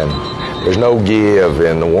again, there's no give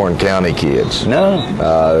in the Warren County kids. No.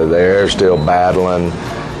 They're still battling,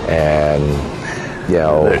 and you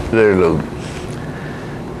know, they're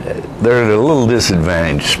at a little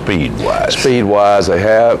disadvantage speed-wise. Speed-wise,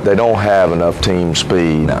 they don't have enough team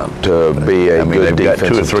speed to be a good defensive team. They've got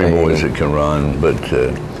 2 or 3 boys that can run, but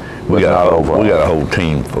we got a whole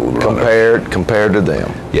team full of runners. Compared to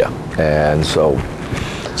them. Yeah. And so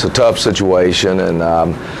it's a tough situation, and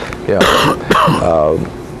you know,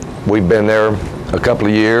 we've been there a couple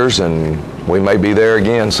of years, and we may be there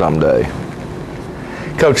again someday.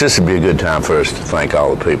 Coach, this would be a good time for us to thank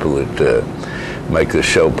all the people that make this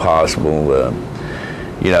show possible.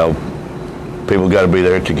 You know, people got to be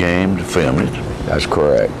there at the game to film it. That's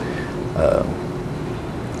correct.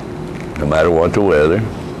 No matter what the weather.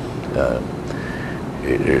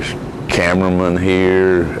 There's cameramen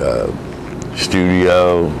here,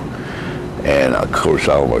 studio, and of course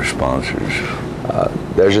all of our sponsors.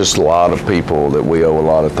 There's just a lot of people that we owe a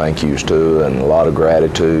lot of thank yous to and a lot of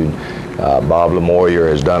gratitude. Bob Lamoyer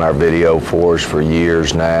has done our video for us for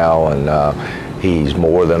years now, and he's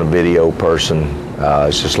more than a video person.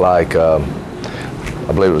 It's just like, I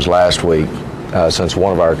believe it was last week, since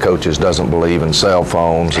one of our coaches doesn't believe in cell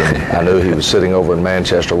phones, and I knew he was sitting over in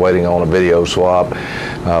Manchester waiting on a video swap,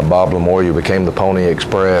 Bob Lamoyer became the Pony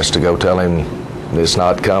Express to go tell him it's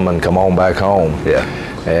not coming, come on back home. Yeah.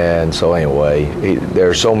 And so anyway, there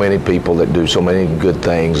are so many people that do so many good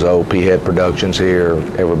things. OP Head Productions here,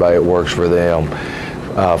 everybody that works for them,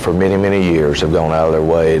 for many, many years have gone out of their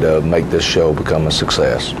way to make this show become a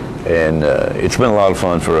success. And it's been a lot of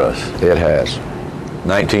fun for us. It has.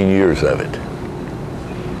 19 years of it.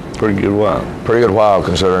 Pretty good while. Pretty good while,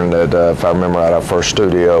 considering that if I remember right, our first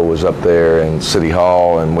studio was up there in City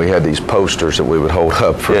Hall, and we had these posters that we would hold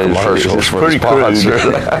up for commercials. It's for pretty sponsor.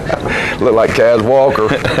 Looked like Kaz Walker.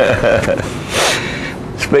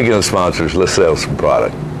 Speaking of sponsors, let's sell some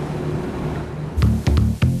product.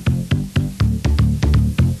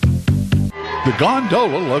 The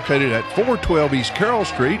Gondola, located at 412 East Carroll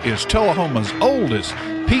Street, is Tullahoma's oldest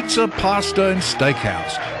pizza, pasta, and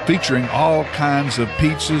steakhouse, featuring all kinds of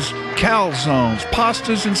pizzas, calzones,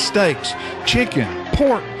 pastas, and steaks, chicken,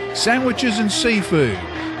 pork, sandwiches, and seafood.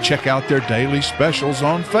 Check out their daily specials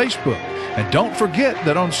on Facebook. And don't forget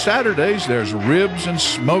that on Saturdays there's ribs and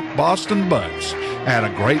smoked Boston butts. Add a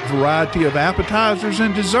great variety of appetizers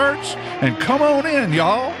and desserts, and come on in,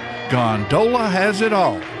 y'all. Gondola has it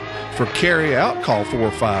all. For carry-out, call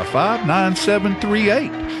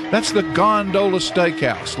 455-9738. That's the Gondola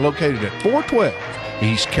Steakhouse, located at 412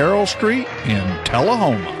 East Carroll Street in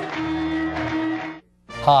Tullahoma.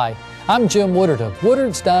 Hi, I'm Jim Woodard of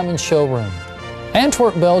Woodard's Diamond Showroom.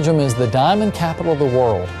 Antwerp, Belgium is the diamond capital of the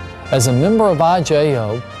world. As a member of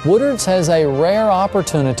IJO, Woodard's has a rare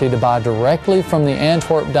opportunity to buy directly from the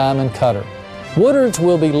Antwerp diamond cutter. Woodard's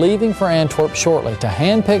will be leaving for Antwerp shortly to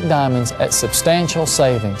hand-pick diamonds at substantial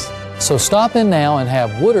savings. So stop in now and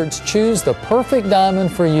have Woodard's choose the perfect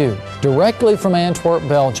diamond for you, directly from Antwerp,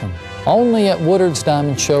 Belgium. Only at Woodard's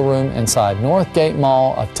Diamond Showroom inside Northgate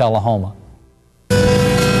Mall of Tullahoma.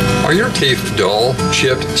 Are your teeth dull,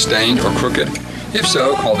 chipped, stained, or crooked? If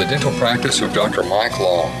so, call the dental practice of Dr. Mike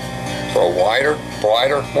Long. For a wider,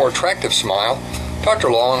 brighter, more attractive smile, Dr.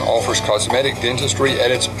 Long offers cosmetic dentistry at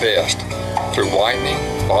its best through whitening,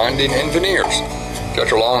 bonding, and veneers.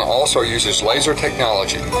 Dr. Long also uses laser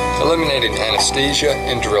technology, eliminating anesthesia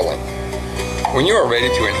and drilling. When you are ready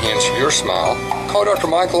to enhance your smile, call Dr.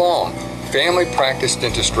 Mike Long, family practice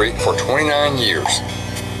dentistry for 29 years.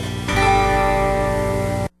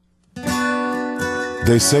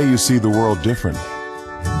 They say you see the world different.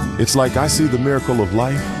 It's like I see the miracle of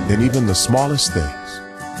life in even the smallest things.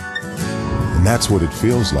 And that's what it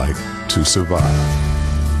feels like to survive.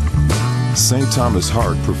 St. Thomas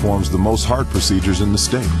Heart performs the most heart procedures in the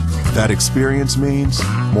state. That experience means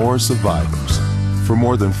more survivors. For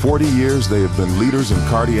more than 40 years, they have been leaders in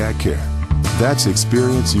cardiac care. That's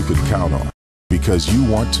experience you can count on because you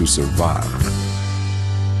want to survive.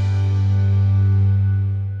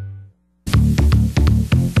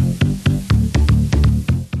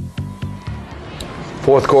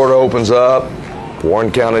 Fourth quarter opens up. Warren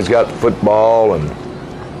County's got the football, and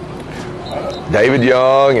David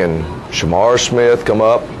Young and Shamar Smith come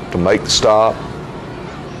up to make the stop.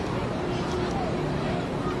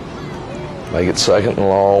 Make it second and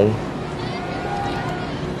long.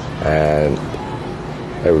 And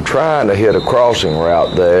they were trying to hit a crossing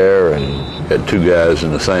route there, and had two guys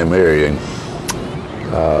in the same area.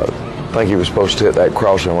 I think he was supposed to hit that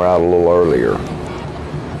crossing route a little earlier.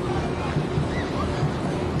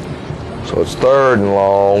 So it's third and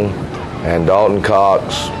long, and Dalton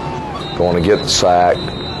Cox going to get the sack.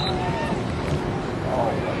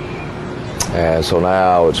 And so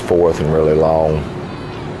now it's fourth and really long.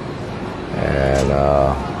 And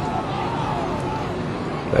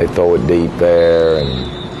they throw it deep there, and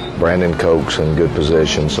Brandon Koch's in good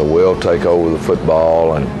position. So we'll take over the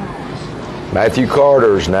football, and Matthew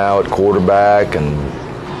Carter's now at quarterback, and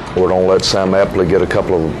we're going to let Sam Epley get a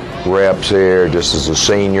couple of reps here just as a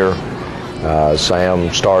senior. Sam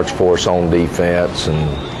starts for us on defense, and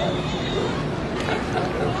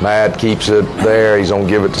Matt keeps it there. He's going to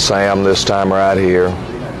give it to Sam this time right here.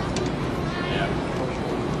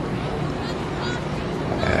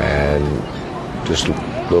 just a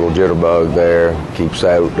little jitterbug there, keeps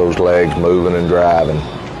those legs moving and driving.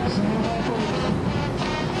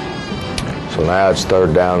 So now it's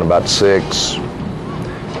 3rd down, about 6.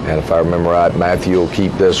 And if I remember right, Matthew will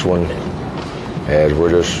keep this one as we're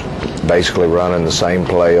just basically running the same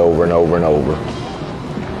play over and over and over.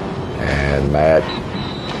 And Matt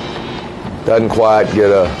doesn't quite get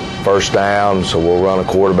a first down, so we'll run a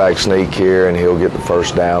quarterback sneak here, and he'll get the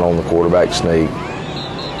first down on the quarterback sneak.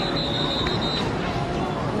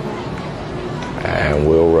 And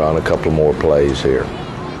we'll run a couple more plays here.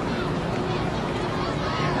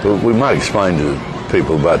 We might explain to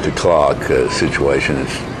people about the clock situation.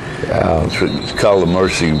 It's called the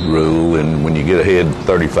mercy rule, and when you get ahead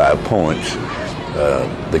 35 points,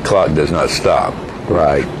 the clock does not stop.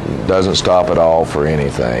 Right. Doesn't stop at all for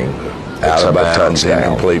anything. Out of bounds,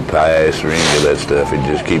 incomplete pass, or any of that stuff. It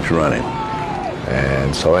just keeps running.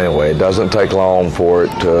 And so anyway, it doesn't take long for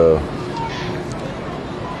it to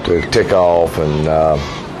tick off, and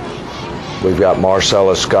we've got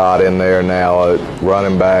Marcellus Scott in there now at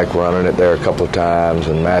running back, running it there a couple of times,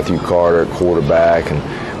 and Matthew Carter at quarterback, and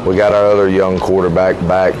we got our other young quarterback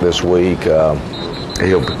back this week.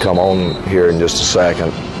 He'll come on here in just a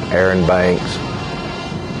second, Aaron Banks.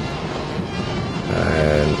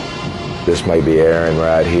 And this may be Aaron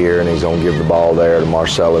right here, and he's going to give the ball there to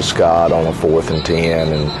Marcellus Scott on a 4th and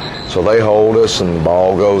 10. And so they hold us, and the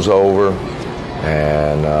ball goes over,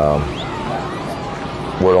 and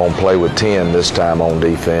we're going to play with 10 this time on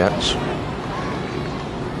defense.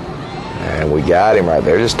 And we got him right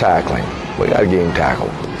there, just tackling. We got to get him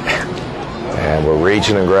tackled. And we're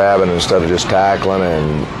reaching and grabbing instead of just tackling,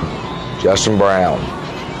 and Justin Brown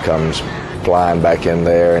comes flying back in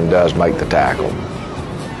there and does make the tackle.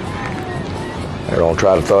 They're going to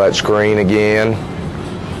try to throw that screen again,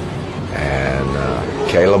 and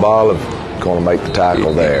Caleb Olive going to make the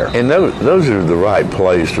tackle there. And those are the right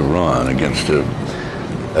plays to run against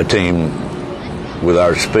a team with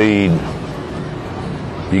our speed.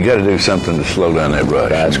 You got to do something to slow down that rush.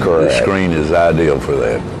 That's correct. The screen is ideal for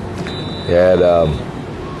that. You had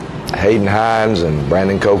Hayden Hines and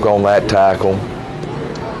Brandon Koch on that tackle.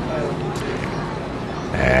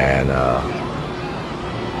 And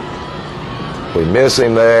we miss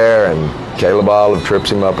him there, and Caleb Olive trips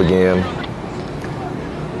him up again.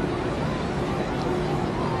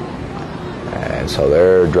 And so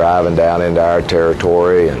they're driving down into our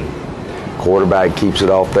territory, and quarterback keeps it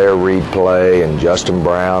off their read play, and Justin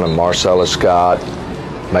Brown and Marcellus Scott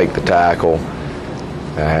make the tackle.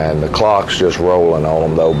 And the clock's just rolling on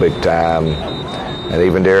them, though, big time. And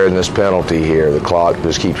even during this penalty here, the clock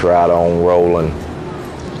just keeps right on rolling.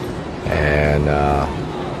 And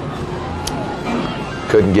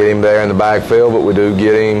couldn't get him there in the backfield, but we do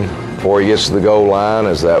get him before he gets to the goal line,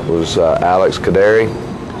 as that was Alex Kaderi.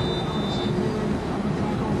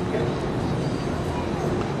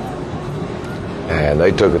 And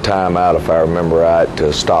they took a timeout, if I remember right,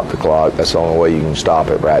 to stop the clock. That's the only way you can stop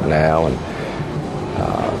it right now. And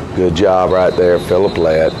good job right there, Philip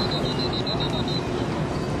Lett.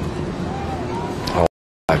 On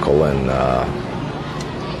tackle, and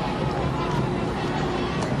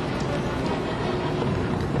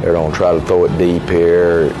they're going to try to throw it deep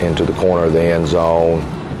here into the corner of the end zone.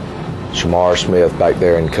 Shamar Smith back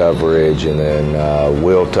there in coverage, and then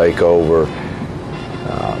we'll take over.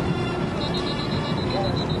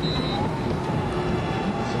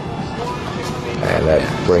 And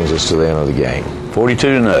that brings us to the end of the game.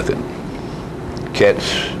 42-0.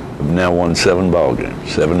 Cats have now won 7 ball games,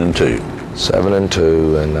 7-2.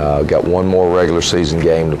 7-2, and got one more regular season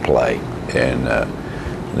game to play. And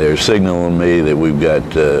they're signaling me that we've got,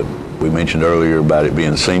 we mentioned earlier about it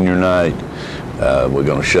being senior night. We're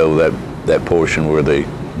going to show that portion where they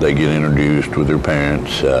get introduced with their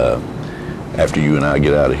parents after you and I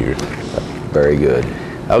get out of here. Very good.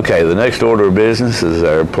 Okay, the next order of business is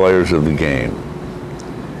our players of the game.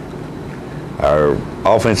 Our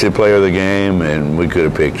offensive player of the game, and we could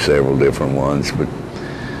have picked several different ones, but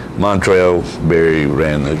Montrell Berry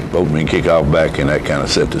ran the opening kickoff back, and that kind of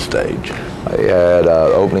set the stage. He had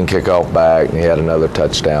opening kickoff back, and he had another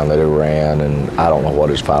touchdown that he ran, and I don't know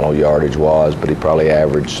what his final yardage was, but he probably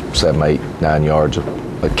averaged 7, 8, 9 yards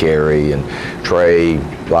a carry. And Trey,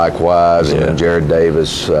 likewise, and Jared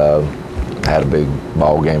Davis had a big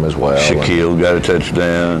ball game as well. Shaquille got a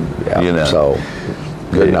touchdown. Yeah, you know. So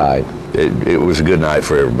good night. It was a good night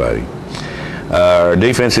for everybody. Our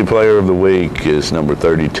defensive player of the week is number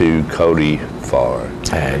 32, Cody Farr.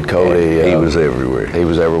 And Cody, he was everywhere. He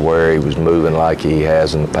was everywhere. He was moving like he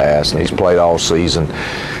has in the past, and he's played all season.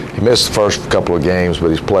 He missed the first couple of games, but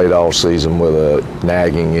he's played all season with a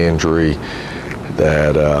nagging injury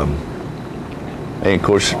that And of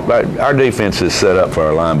course, our defense is set up for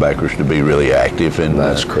our linebackers to be really active, and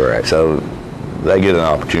that's correct. So they get an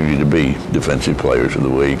opportunity to be defensive players of the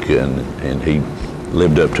week, and he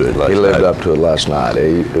lived up to it last night. He lived up to it last night.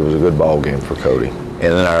 It was a good ball game for Cody. And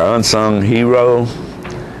then our unsung hero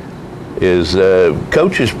is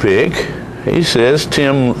coach's pick. He says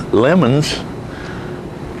Tim Lemons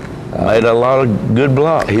made a lot of good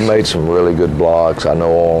blocks. He made some really good blocks. I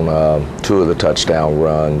know on 2 of the touchdown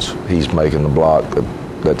runs, he's making the block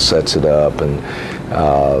that sets it up. And,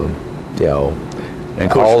 you know, and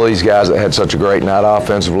of course, all these guys that had such a great night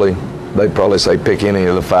offensively, they'd probably say pick any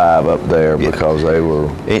of the 5 up there because they were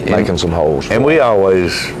making some holes. And we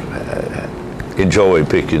always enjoy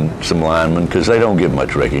picking some linemen because they don't get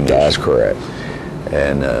much recognition. That's correct.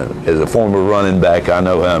 And as a former running back, I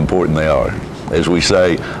know how important they are. As we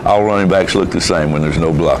say, all running backs look the same when there's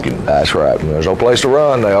no blocking. That's right. When there's no place to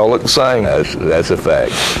run, they all look the same. That's a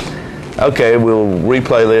fact. Okay, we'll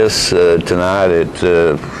replay this tonight at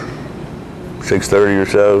 6:30 or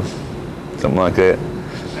so, something like that.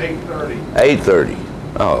 8:30. 8:30.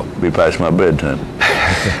 Oh, be past my bedtime.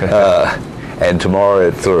 And tomorrow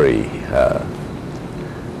at 3.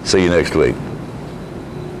 See you next week.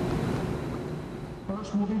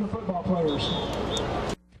 First will be the football players.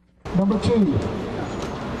 Number 2.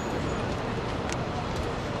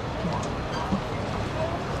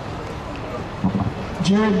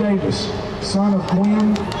 Jared Davis, son of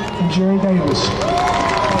Gwen and Jerry Davis.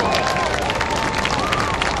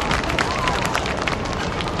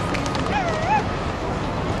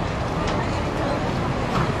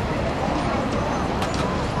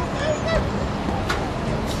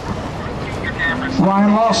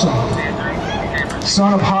 Ryan Lawson,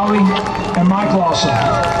 son of Holly and Mike Lawson.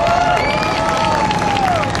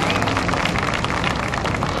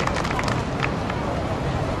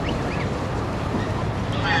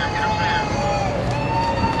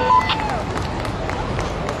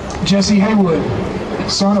 Jesse Haywood,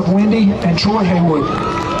 son of Wendy and Troy Haywood.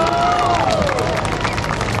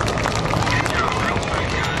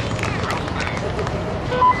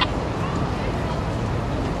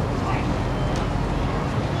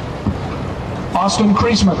 Austin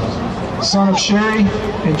Kreisman, son of Sherry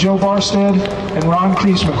and Joe Barstead and Ron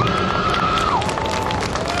Kreisman.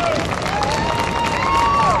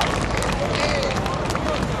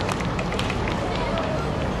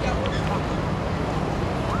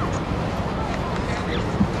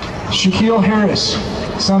 Shaquille Harris,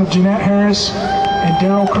 son of Jeanette Harris and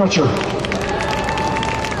Daryl Crutcher.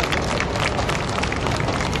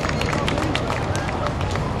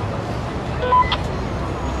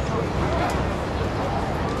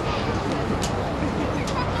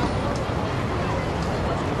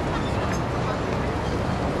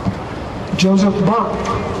 Joseph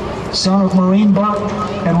Burke, son of Maureen Burke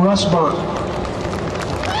and Russ Burke.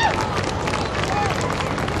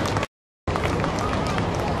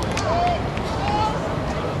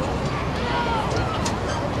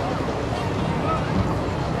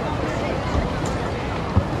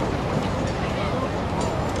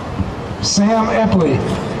 Sam Epley,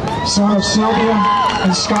 son of Sylvia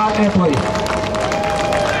and Scott Epley.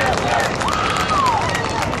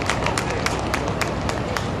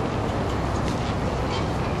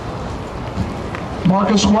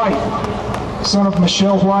 Marcus White, son of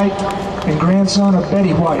Michelle White and grandson of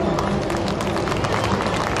Betty White.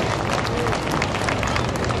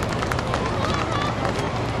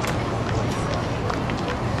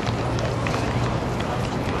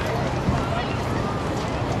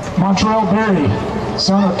 Montrell Berry,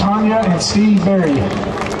 son of Tanya and Steve Berry.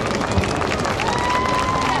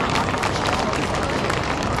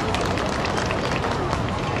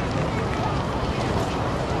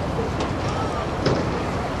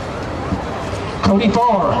 Cody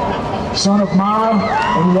Farr, son of Myra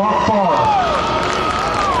and Walt Farr.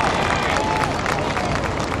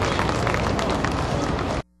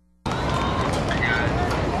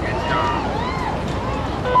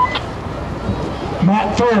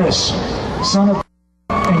 Matt Ferris, son of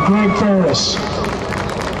and Greg Ferris.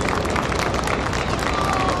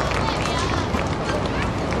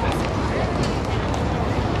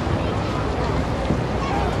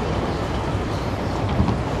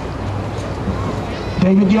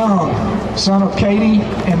 David Young, son of Katie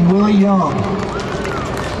and Willie Young.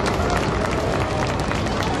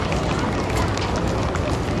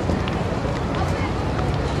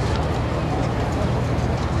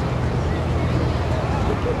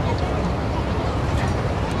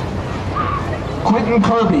 Quentin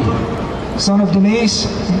Kirby, son of Denise,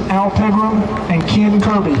 Al Pegram, and Ken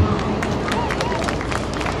Kirby.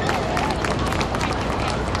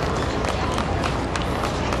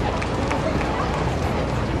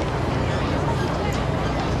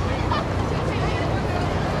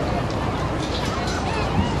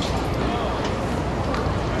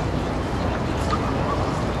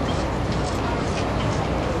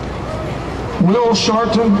 Will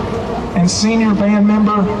Sharpton and senior band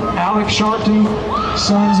member Alex Sharpton,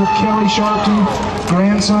 sons of Kelly Sharpton,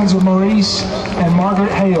 grandsons of Maurice and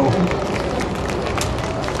Margaret Hale.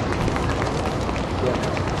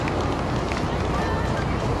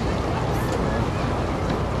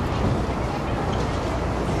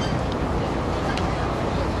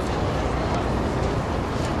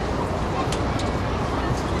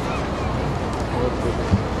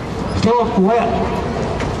 Philip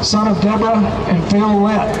Lett, son of Deborah and Phil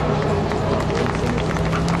Lett.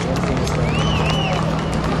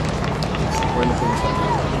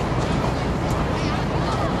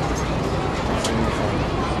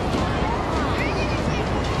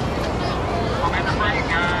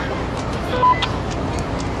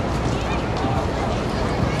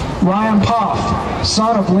 Ryan Poff,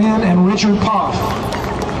 son of Lynn and Richard Poff.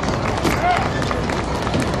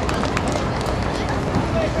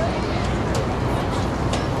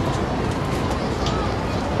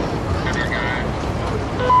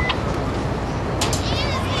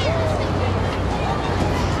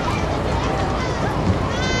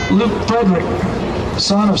 Luke Frederick,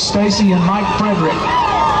 son of Stacy and Mike Frederick.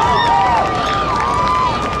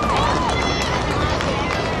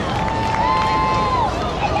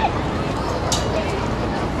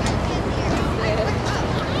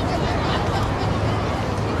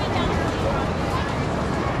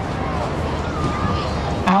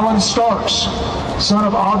 Alan Starks, son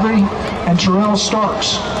of Audrey and Terrell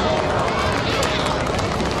Starks.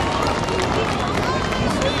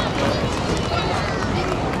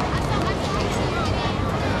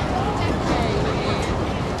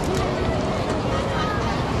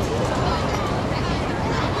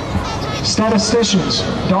 Statisticians,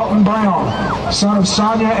 Dalton Brown, son of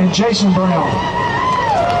Sonia and Jason Brown.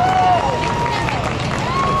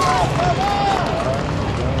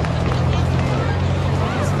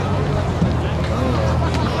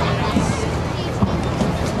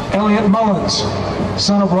 Elliot Mullins,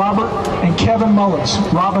 son of Robert and Kevin Mullins.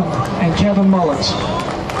 Robin and Kevin Mullins.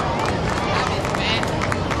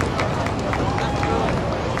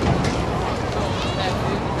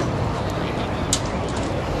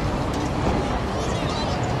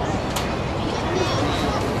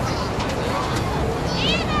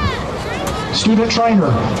 Student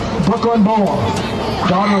trainer, Brooklyn Bowen,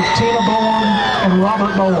 daughter of Tina Bowen and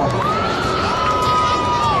Robert Bowen.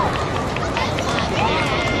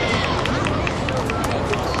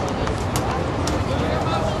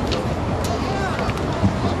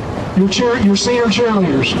 Your senior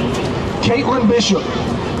cheerleaders, Caitlin Bishop,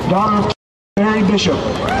 daughter of Barry Bishop.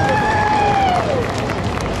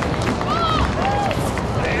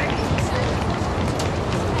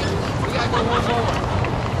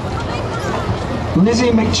 Lizzie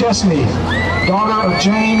McChesney, daughter of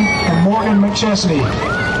Jane and Morgan McChesney.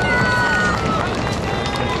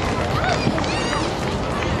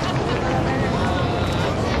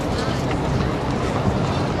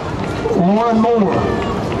 Lauren Moore,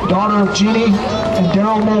 daughter of Jeannie and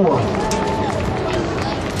Daryl Moore.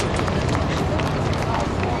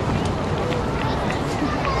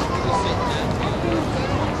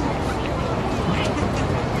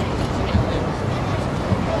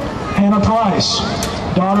 Hannah Price,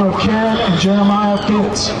 daughter of Karen and Jeremiah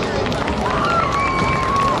Fitz.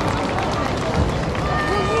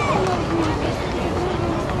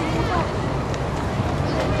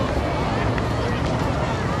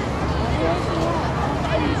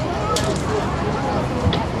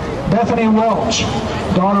 Bethany Welch,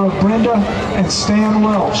 daughter of Brenda and Stan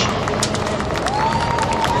Welch.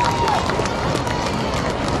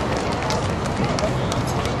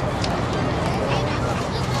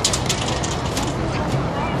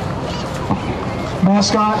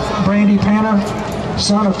 Mascot, Brandy Panner,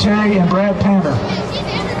 son of Terry and Brad Panner.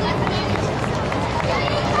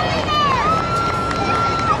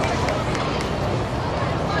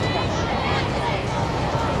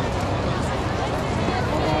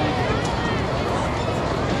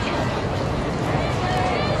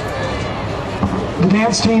 The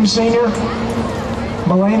dance team senior,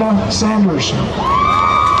 Melena Sanders,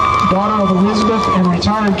 daughter of Elizabeth and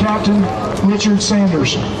retired Captain Richard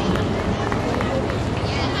Sanders.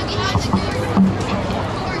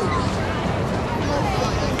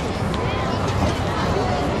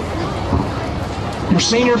 Your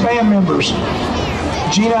senior band members,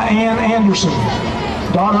 Gina Ann Anderson,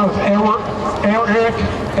 daughter of Eric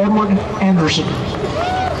Edward Anderson.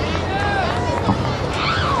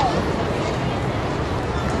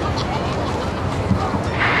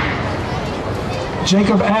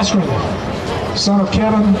 Jacob Askren, son of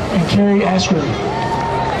Kevin and Carrie Askren.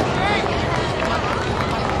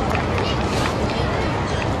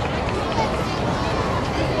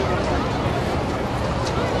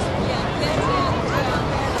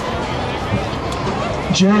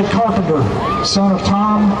 Jared Carpenter, son of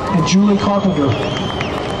Tom and Julie Carpenter.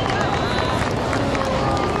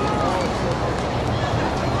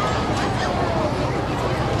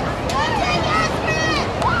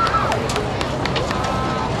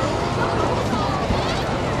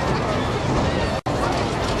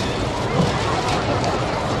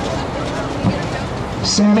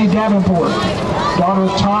 Sammy Davenport, daughter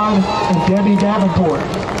of Todd and Debbie Davenport.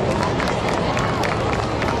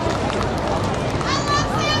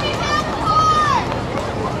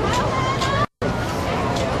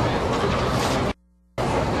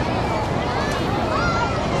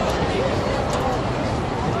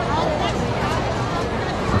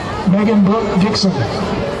 Megan Brooke Dixon,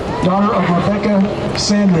 daughter of Rebecca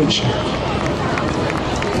Sandridge.